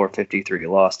 54-53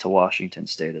 loss to Washington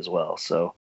State as well.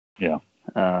 So, yeah.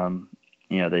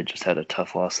 They just had a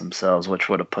tough loss themselves, which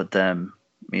would have put them,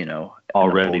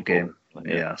 already in a bowl game.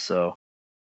 Yeah. So,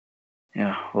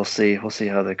 we'll see. We'll see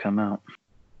how they come out.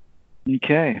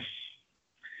 Okay.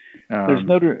 There's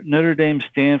Notre Dame,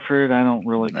 Stanford. I don't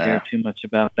really care too much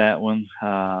about that one.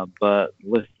 But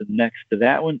listed next to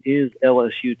that one is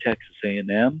LSU, Texas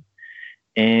A&M.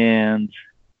 And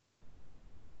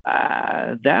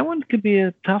that one could be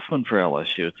a tough one for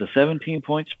LSU. It's a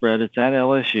 17-point spread. It's at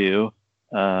LSU.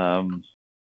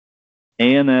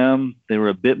 A&M, they were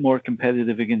a bit more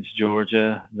competitive against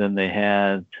Georgia than they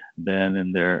had been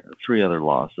in their 3 other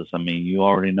losses. You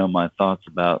already know my thoughts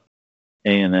about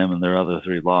A&M and their other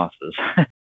 3 losses.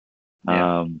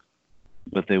 Yeah.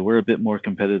 But they were a bit more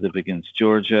competitive against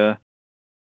Georgia.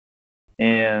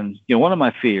 And, one of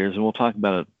my fears, and we'll talk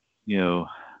about it,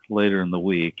 later in the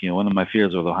week, one of my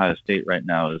fears with Ohio State right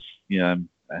now is, I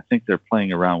think they're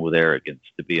playing around with arrogance,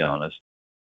 to be honest.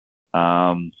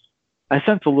 I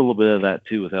sense a little bit of that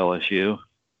too with LSU,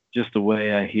 just the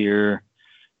way I hear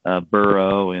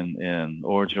Burrow and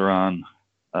Orgeron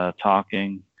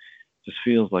talking. Just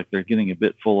feels like they're getting a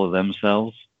bit full of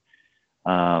themselves.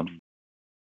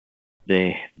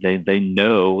 They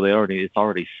know it's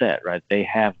already set, right? They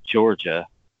have Georgia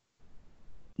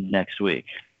next week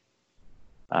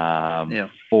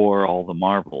for all the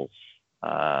marbles.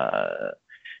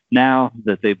 Now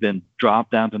that they've been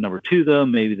dropped down to number 2, though,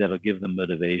 maybe that'll give them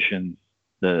motivation,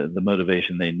 the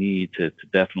motivation they need to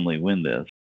definitely win this.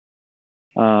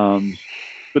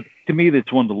 But to me, that's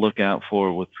one to look out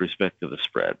for with respect to the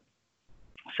spread.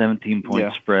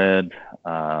 17-point spread.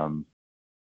 I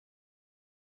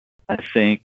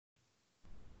think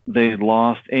A&M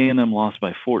lost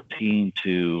by 14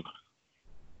 to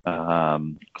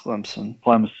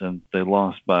Clemson. They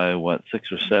lost by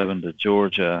 6 or 7 to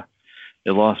Georgia.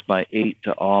 They lost by 8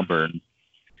 to Auburn.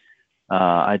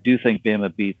 I do think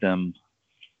Bama beat them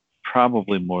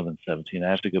probably more than 17. I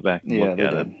have to go back and look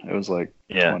at it. It was like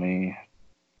 20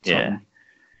 something.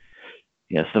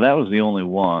 Yeah, so that was the only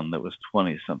one that was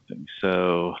 20-something.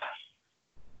 So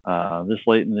this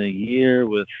late in the year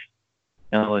with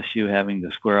LSU having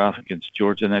to square off against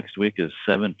Georgia next week is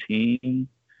 17.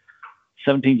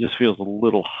 17 just feels a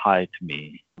little high to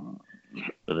me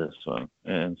for this one.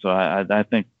 And so I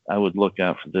think I would look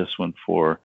out for this one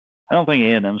I don't think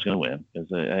A&M's going to win because,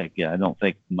 I don't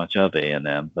think much of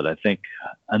A&M, but I think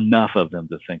enough of them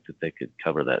to think that they could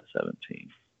cover that 17.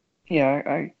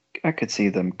 Yeah, I could see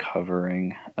them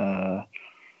covering because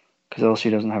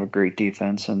LSU doesn't have a great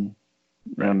defense, and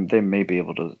they may be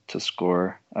able to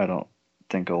score. I don't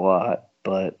think a lot,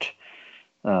 but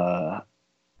I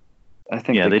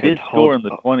think they did score in the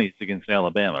 20s against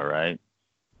Alabama, right?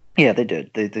 Yeah, they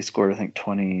did. They scored, I think,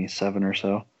 27 or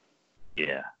so.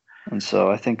 Yeah. And so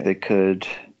I think they could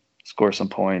score some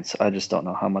points. I just don't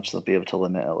know how much they'll be able to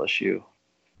limit LSU.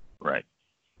 Right.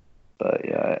 But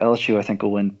yeah, LSU I think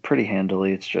will win pretty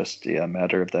handily. It's just a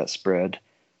matter of that spread.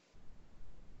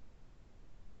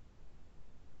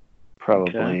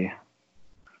 Probably.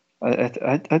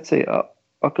 Okay. I'd say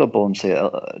I'll go bold and say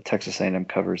Texas A&M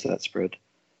covers that spread.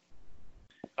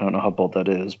 I don't know how bold that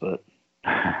is, but.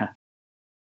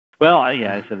 Well,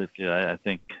 I said it too. I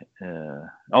think.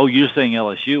 You're saying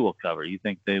LSU will cover. You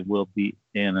think they will beat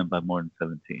A&M by more than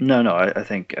 17? No. I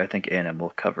think A&M will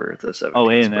cover the 17.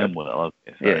 Oh, A&M spread. will.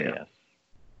 Okay. Sorry, Yeah. Yes.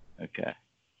 Okay.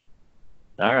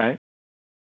 All right.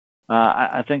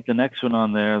 I think the next one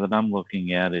on there that I'm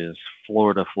looking at is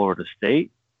Florida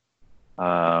State.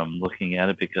 Looking at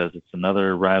it because it's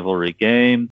another rivalry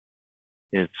game.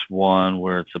 It's one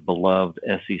where it's a beloved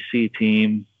SEC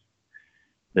team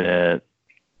that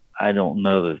I don't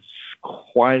know that's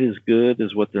quite as good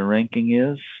as what their ranking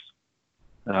is.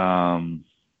 Florida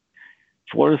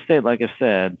State, like I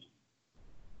said,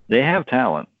 they have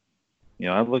talent.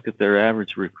 I look at their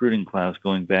average recruiting class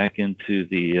going back into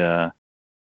the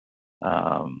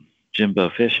Jimbo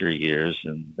Fisher years,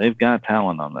 and they've got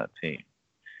talent on that team.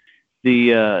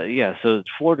 So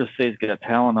Florida State's got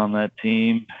talent on that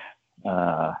team.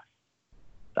 I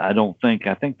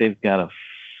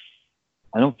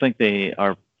think they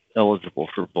are eligible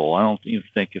for bowl. I don't even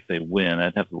think if they win,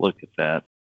 I'd have to look at that.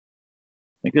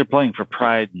 I think they're playing for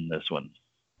pride in this one.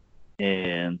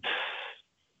 And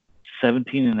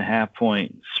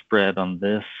 17.5-point spread on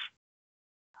this.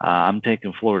 I'm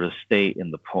taking Florida State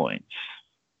in the points.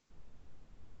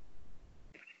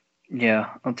 Yeah,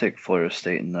 I'll take Florida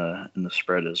State in the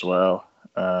spread as well.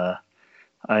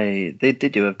 They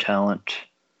do have talent.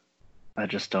 I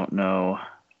just don't know.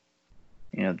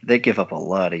 They give up a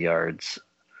lot of yards,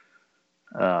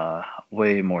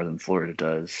 way more than Florida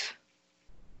does.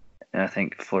 And I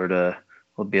think Florida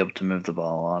will be able to move the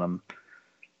ball on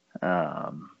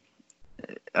them.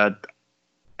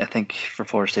 I think for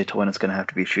Florida State to win, it's going to have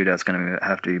to be shootout. It's going to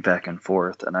have to be back and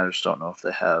forth, and I just don't know if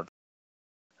they have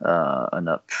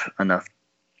enough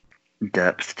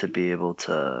depth to be able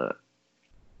to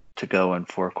go in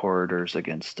four quarters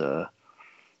against a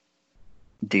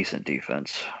decent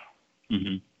defense.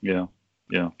 Mm-hmm. Yeah.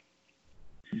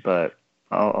 But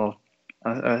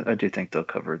I do think they'll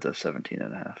cover the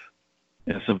 17.5.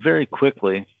 Yeah. So very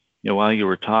quickly, while you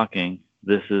were talking,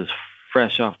 this is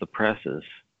fresh off the presses.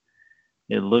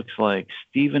 It looks like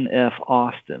Stephen F.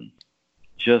 Austin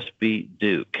just beat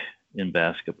Duke in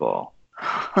basketball.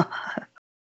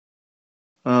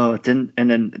 Oh, didn't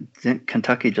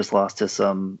Kentucky just lost to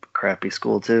some crappy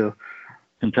school too?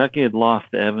 Kentucky had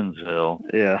lost to Evansville.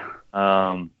 Yeah.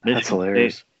 That's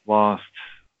hilarious. State lost,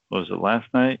 what was it, last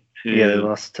night? They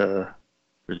lost to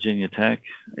Virginia Tech.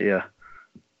 Yeah.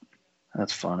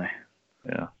 That's funny.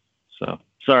 Yeah. So,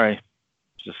 sorry.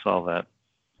 Just saw that.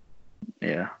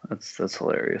 Yeah, that's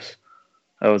hilarious.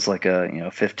 That was like a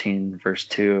 15 versus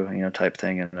 2 type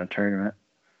thing in a tournament.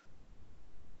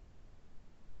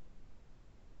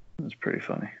 It was pretty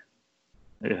funny.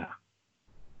 Yeah.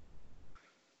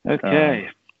 Okay.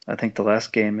 I think the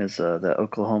last game is the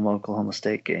Oklahoma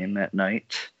State game at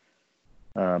night.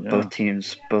 Both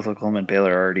teams, both Oklahoma and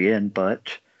Baylor, are already in,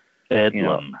 but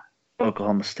Bedlam.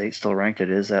 Oklahoma State still ranked. It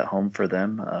is at home for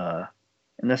them,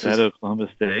 and this is Oklahoma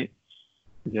State.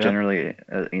 Generally,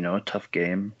 a tough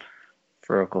game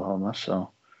for Oklahoma.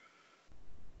 So,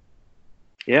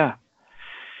 yeah.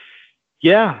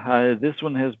 This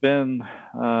one has been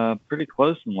pretty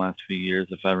close in the last few years,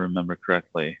 if I remember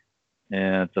correctly.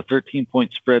 And it's a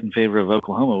 13-point spread in favor of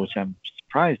Oklahoma, which I'm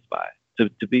surprised by.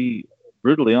 To be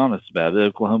brutally honest about it,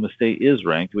 Oklahoma State is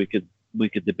ranked. We could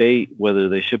debate whether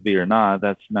they should be or not.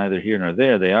 That's neither here nor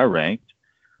there. They are ranked.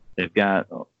 They've got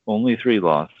only 3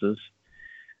 losses.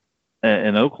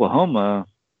 And Oklahoma,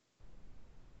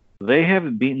 they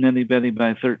haven't beaten anybody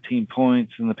by 13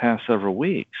 points in the past several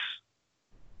weeks.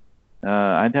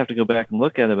 I'd have to go back and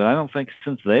look at it, but I don't think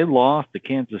since they lost to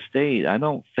Kansas State, I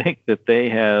don't think that they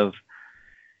have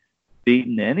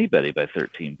beaten anybody by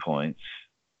 13 points.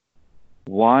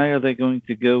 Why are they going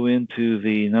to go into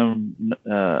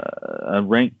a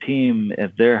ranked team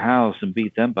at their house and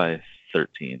beat them by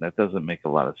 13? That doesn't make a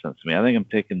lot of sense to me. I think I'm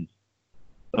taking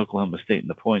Oklahoma State in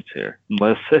the points here,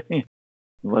 unless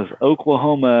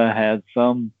Oklahoma had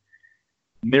some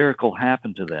miracle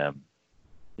happen to them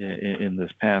in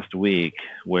this past week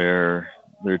where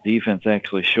their defense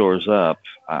actually shores up.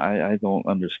 I don't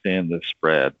understand this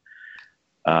spread.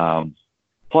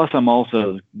 Plus, I'm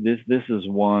also this is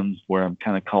one where I'm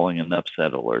kind of calling an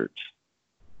upset alert.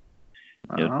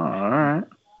 All right.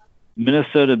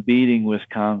 Minnesota beating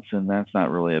Wisconsin, that's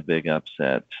not really a big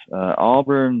upset.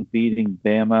 Auburn beating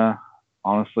Bama,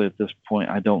 honestly, at this point,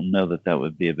 I don't know that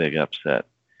would be a big upset.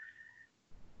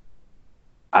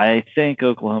 I think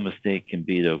Oklahoma State can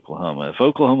beat Oklahoma. If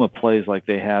Oklahoma plays like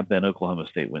they have been, Oklahoma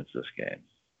State wins this game.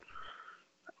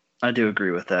 I do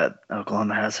agree with that.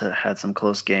 Oklahoma has had some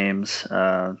close games.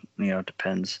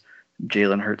 Depends.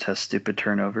 Jalen Hurts has stupid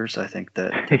turnovers. I think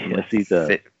that yes, he does.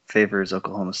 Favors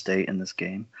Oklahoma State in this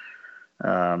game.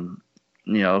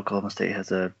 Oklahoma State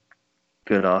has a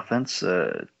good offense,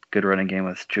 a good running game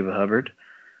with Chuba Hubbard.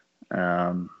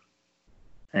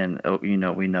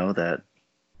 We know that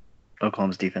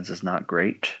Oklahoma's defense is not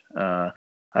great. I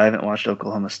haven't watched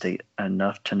Oklahoma State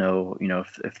enough to know,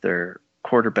 if their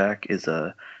quarterback is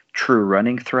a true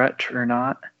running threat or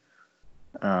not.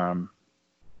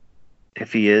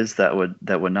 If he is, that would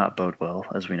not bode well,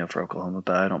 as we know, for Oklahoma.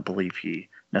 But I don't believe he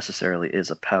necessarily is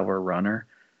a power runner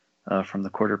from the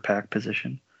quarterback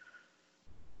position.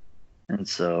 And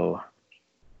so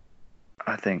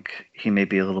I think he may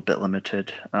be a little bit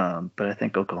limited. But I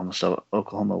think Oklahoma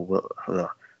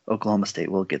State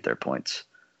will get their points.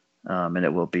 And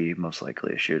it will be most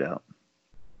likely a shootout.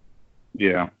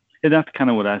 Yeah. And that's kind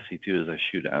of what I see, too, as a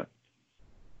shootout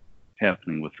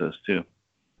happening with this, too.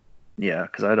 Yeah,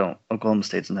 because Oklahoma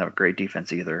State doesn't have a great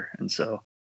defense either. And so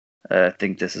I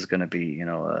think this is going to be, in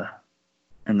the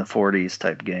 40s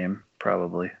type game,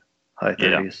 probably. High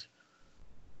 30s.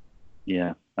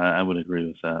 Yeah, I would agree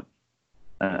with that.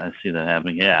 I see that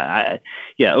happening. Yeah,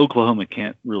 Oklahoma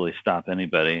can't really stop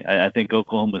anybody. I think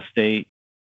Oklahoma State,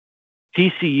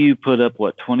 TCU put up,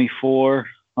 24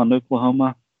 on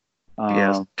Oklahoma?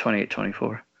 Yes,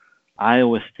 28-24.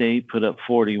 Iowa State put up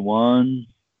 41.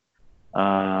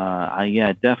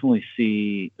 I definitely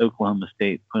see Oklahoma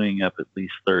State putting up at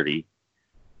least 30.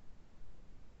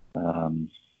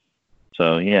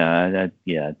 So I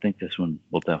think this one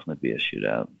will definitely be a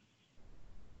shootout.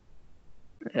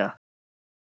 Yeah,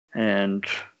 and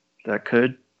that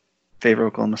could favor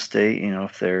Oklahoma State.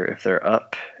 If they're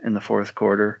up in the fourth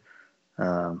quarter,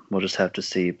 we'll just have to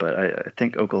see. But I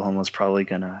think Oklahoma's probably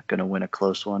gonna win a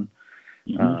close one.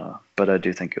 Mm-hmm. But I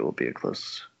do think it will be a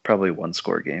close, probably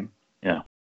one-score game. Yeah,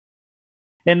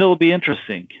 and it'll be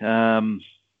interesting.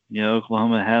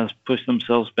 Oklahoma has pushed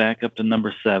themselves back up to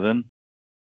number 7.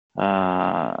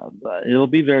 But it'll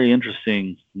be very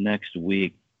interesting next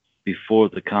week before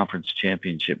the conference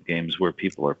championship games where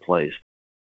people are placed,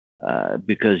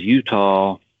 because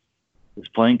Utah is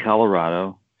playing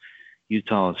Colorado.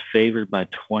 Utah is favored by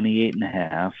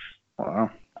 28.5.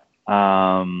 Wow.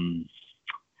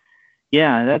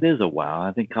 Yeah, that is a wow.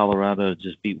 I think Colorado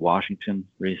just beat Washington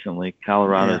recently.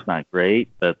 Colorado's not great,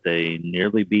 but they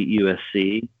nearly beat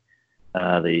USC.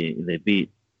 They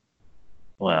beat,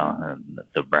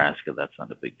 Nebraska. That's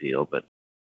not a big deal, but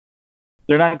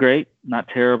they're not great, not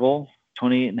terrible.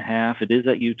 28.5. It is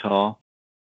at Utah.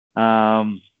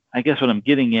 I guess what I'm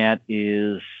getting at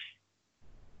is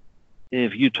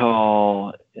if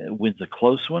Utah wins a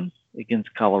close one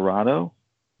against Colorado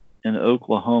and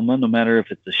Oklahoma, no matter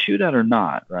if it's a shootout or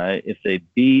not, right? If they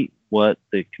beat what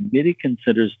the committee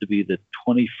considers to be the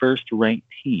 21st ranked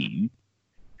team,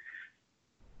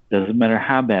 doesn't matter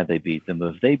how bad they beat them,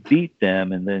 but if they beat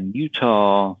them and then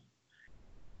Utah,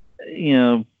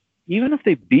 even if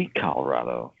they beat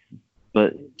Colorado,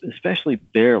 but especially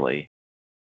barely,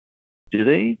 do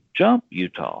they jump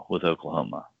Utah with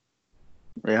Oklahoma?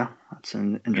 Yeah, that's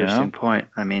an interesting point.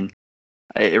 I mean,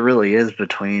 it really is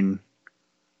between,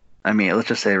 let's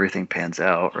just say everything pans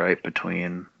out, right?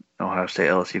 Between Ohio State,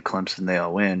 LSU, Clemson, they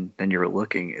all win. Then you're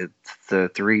looking at the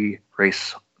three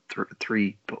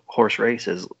horse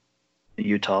races: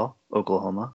 Utah,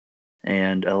 Oklahoma,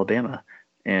 and Alabama.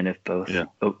 And if both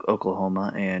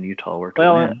Oklahoma and Utah were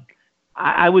to win,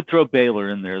 I would throw Baylor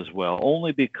in there as well,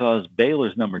 only because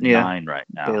Baylor's number 9 right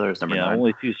now. Baylor's number 9.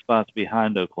 Only 2 spots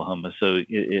behind Oklahoma. So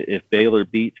if Baylor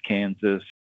beats Kansas,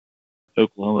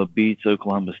 Oklahoma beats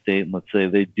Oklahoma State, and let's say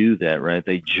they do that, right?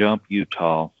 They jump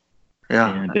Utah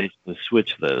and basically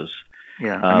switch those.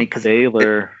 Yeah, because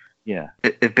Baylor,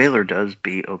 if Baylor does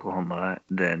beat Oklahoma,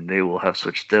 then they will have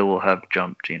switched. They will have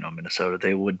jumped, Minnesota.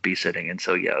 They would be sitting, and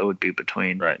so it would be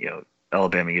between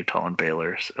Alabama, Utah, and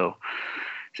Baylor. So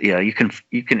you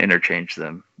can interchange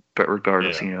them, but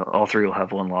regardless, all three will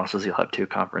have 1 losses. You'll have 2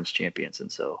 conference champions,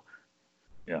 and so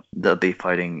they'll be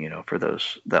fighting, for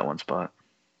that 1 spot.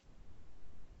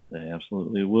 They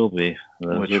absolutely will be.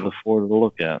 Those are the 4 to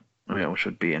look at. Which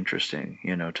would be interesting,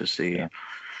 to see. Yeah.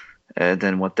 And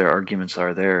then what their arguments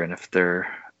are there, and if they're,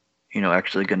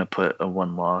 actually going to put a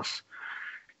 1-loss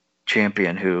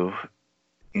champion who,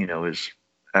 is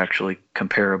actually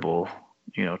comparable,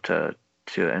 to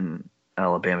an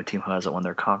Alabama team who hasn't won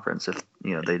their conference. If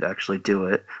they'd actually do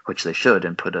it, which they should,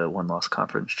 and put a 1-loss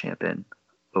conference champion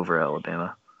over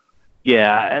Alabama.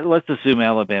 Yeah, let's assume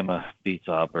Alabama beats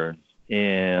Auburn,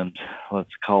 and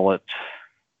let's call it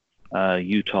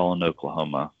Utah and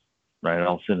Oklahoma, right?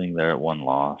 All sitting there at 1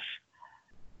 loss.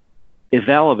 If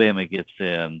Alabama gets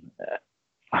in,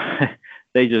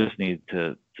 they just need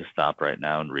to stop right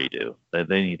now and redo.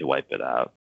 They need to wipe it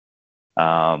out.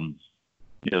 I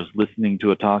was listening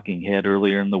to a talking head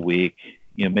earlier in the week,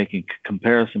 making a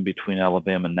comparison between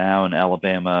Alabama now and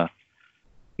Alabama,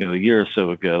 a year or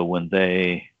so ago when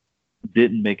they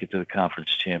didn't make it to the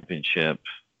conference championship,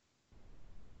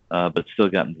 but still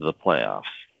got into the playoffs.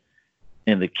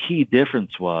 And the key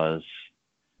difference was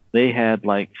they had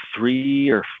like 3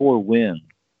 or 4 wins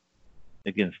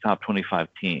against top 25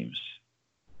 teams.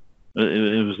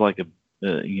 It was like a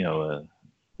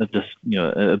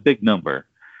big number.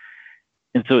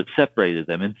 And so it separated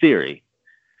them. In theory,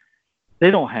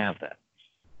 they don't have that.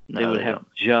 They would have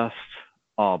just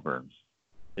Auburn.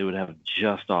 They would have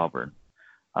just Auburn.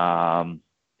 And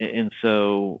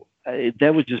so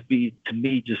that would just be, to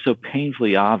me, just so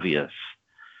painfully obvious,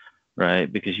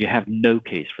 right? Because you have no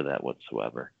case for that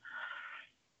whatsoever.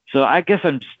 So I guess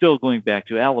I'm still going back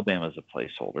to Alabama as a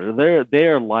placeholder.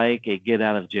 They're like a get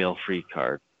out of jail free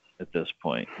card at this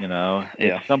point.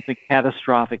 If something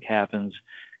catastrophic happens,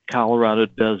 Colorado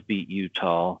does beat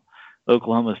Utah,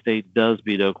 Oklahoma State does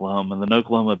beat Oklahoma, and then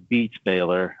Oklahoma beats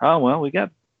Baylor. Oh, well,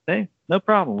 no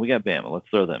problem. We got Bama. Let's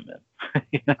throw them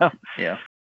in. Yeah.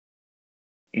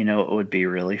 It would be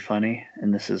really funny,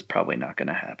 and this is probably not going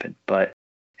to happen, but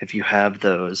if you have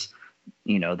those,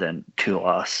 then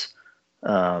 2-loss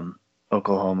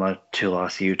Oklahoma,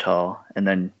 2-loss Utah, and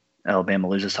then Alabama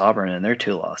loses to Auburn and their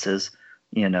 2 losses,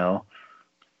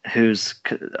 who's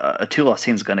a 2-loss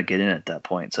team's going to get in at that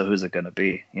point. So who's it going to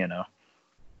be?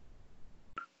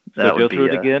 That would go through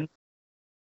it again.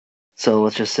 So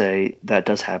let's just say that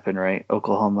does happen, right?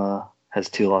 Oklahoma has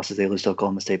 2 losses; they lose to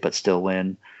Oklahoma State, but still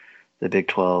win the Big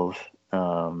 12.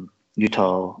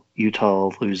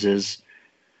 Utah loses,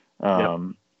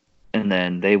 and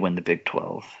then they win the Big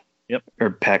 12. Yep. Or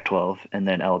Pac-12, and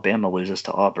then Alabama loses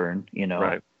to Auburn.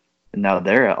 Right. And now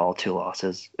they're at all 2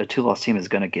 losses. A 2-loss team is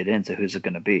going to get in, so who's it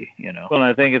going to be? Well,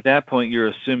 I think at that point you're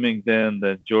assuming then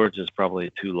that Georgia's probably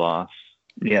a 2-loss.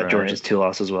 Yeah, right? Georgia's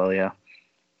 2-loss as well. Yeah.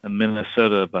 And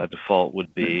Minnesota by default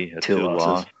would be a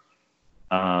 2-loss.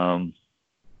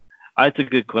 It's a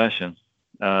good question.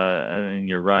 And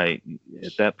you're right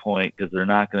at that point, because they're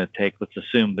not going to take. Let's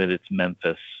assume that it's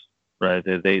Memphis, right?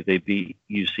 They beat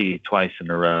UC twice in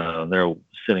a row. They're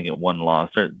sitting at 1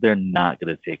 loss. They're not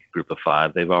going to take a group of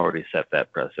 5. They've already set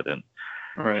that precedent.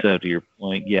 Right. So to your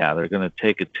point, yeah, they're going to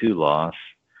take a 2-loss,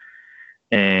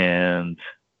 and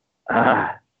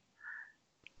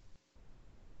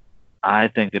I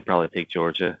think they'd probably take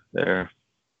Georgia there.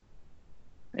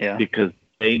 Yeah. Because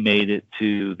they made it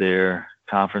to their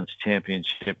conference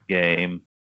championship game.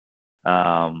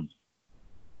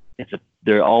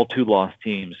 They're all 2-loss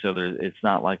teams, so it's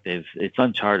not like it's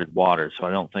uncharted waters. So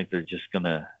I don't think they're just going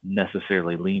to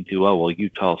necessarily lean to,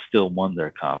 Utah still won their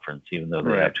conference, even though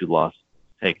they have 2 losses.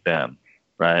 Take them,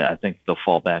 right? I think they'll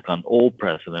fall back on old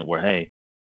precedent where, hey,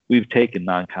 we've taken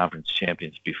non-conference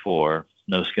champions before,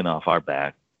 no skin off our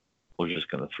back. We're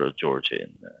just going to throw Georgia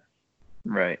in there.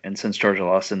 Right, and since Georgia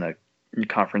lost in the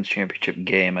conference championship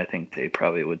game, I think they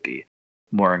probably would be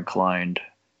more inclined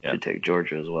to take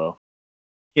Georgia as well.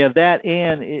 Yeah, that,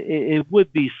 and it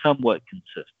would be somewhat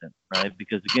consistent, right?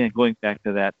 Because, again, going back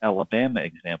to that Alabama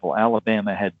example,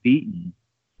 Alabama had beaten,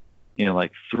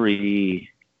 like 3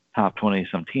 top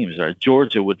 20-some teams. Right?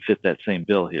 Georgia would fit that same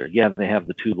bill here. Yeah, they have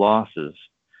the 2 losses,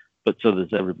 but so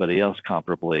does everybody else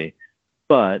comparably.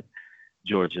 But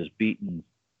Georgia's beaten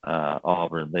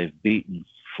Auburn. They've beaten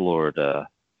Florida.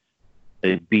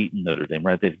 They've beaten Notre Dame,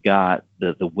 right? They've got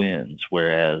the wins,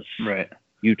 whereas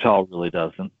Utah really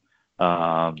doesn't.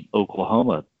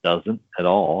 Oklahoma doesn't at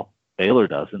all. Baylor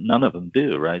doesn't. None of them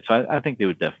do, right? So I think they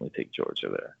would definitely take Georgia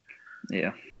there.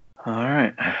 Yeah. All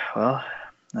right. Well,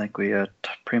 I think we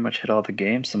pretty much hit all the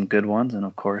games, some good ones, and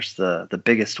of course the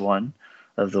biggest one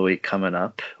of the week coming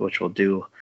up, which we'll do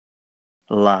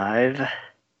live.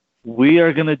 We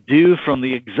are going to do from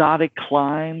the exotic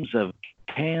climes of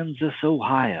Kansas,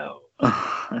 Ohio,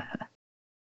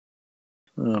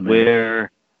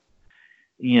 where,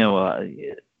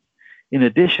 in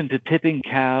addition to tipping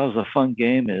cows, a fun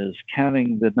game is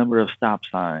counting the number of stop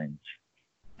signs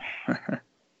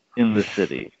in the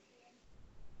city.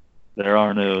 There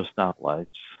are no stoplights,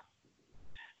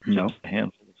 just a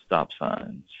handful of stop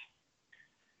signs.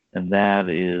 And that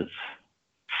is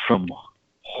from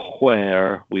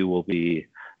where we will be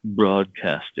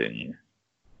broadcasting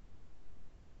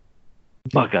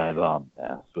Buckeye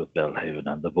Bombast with Belhaven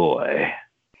and the Boy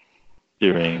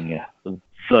during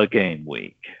the game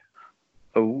week.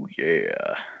 Oh,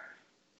 yeah.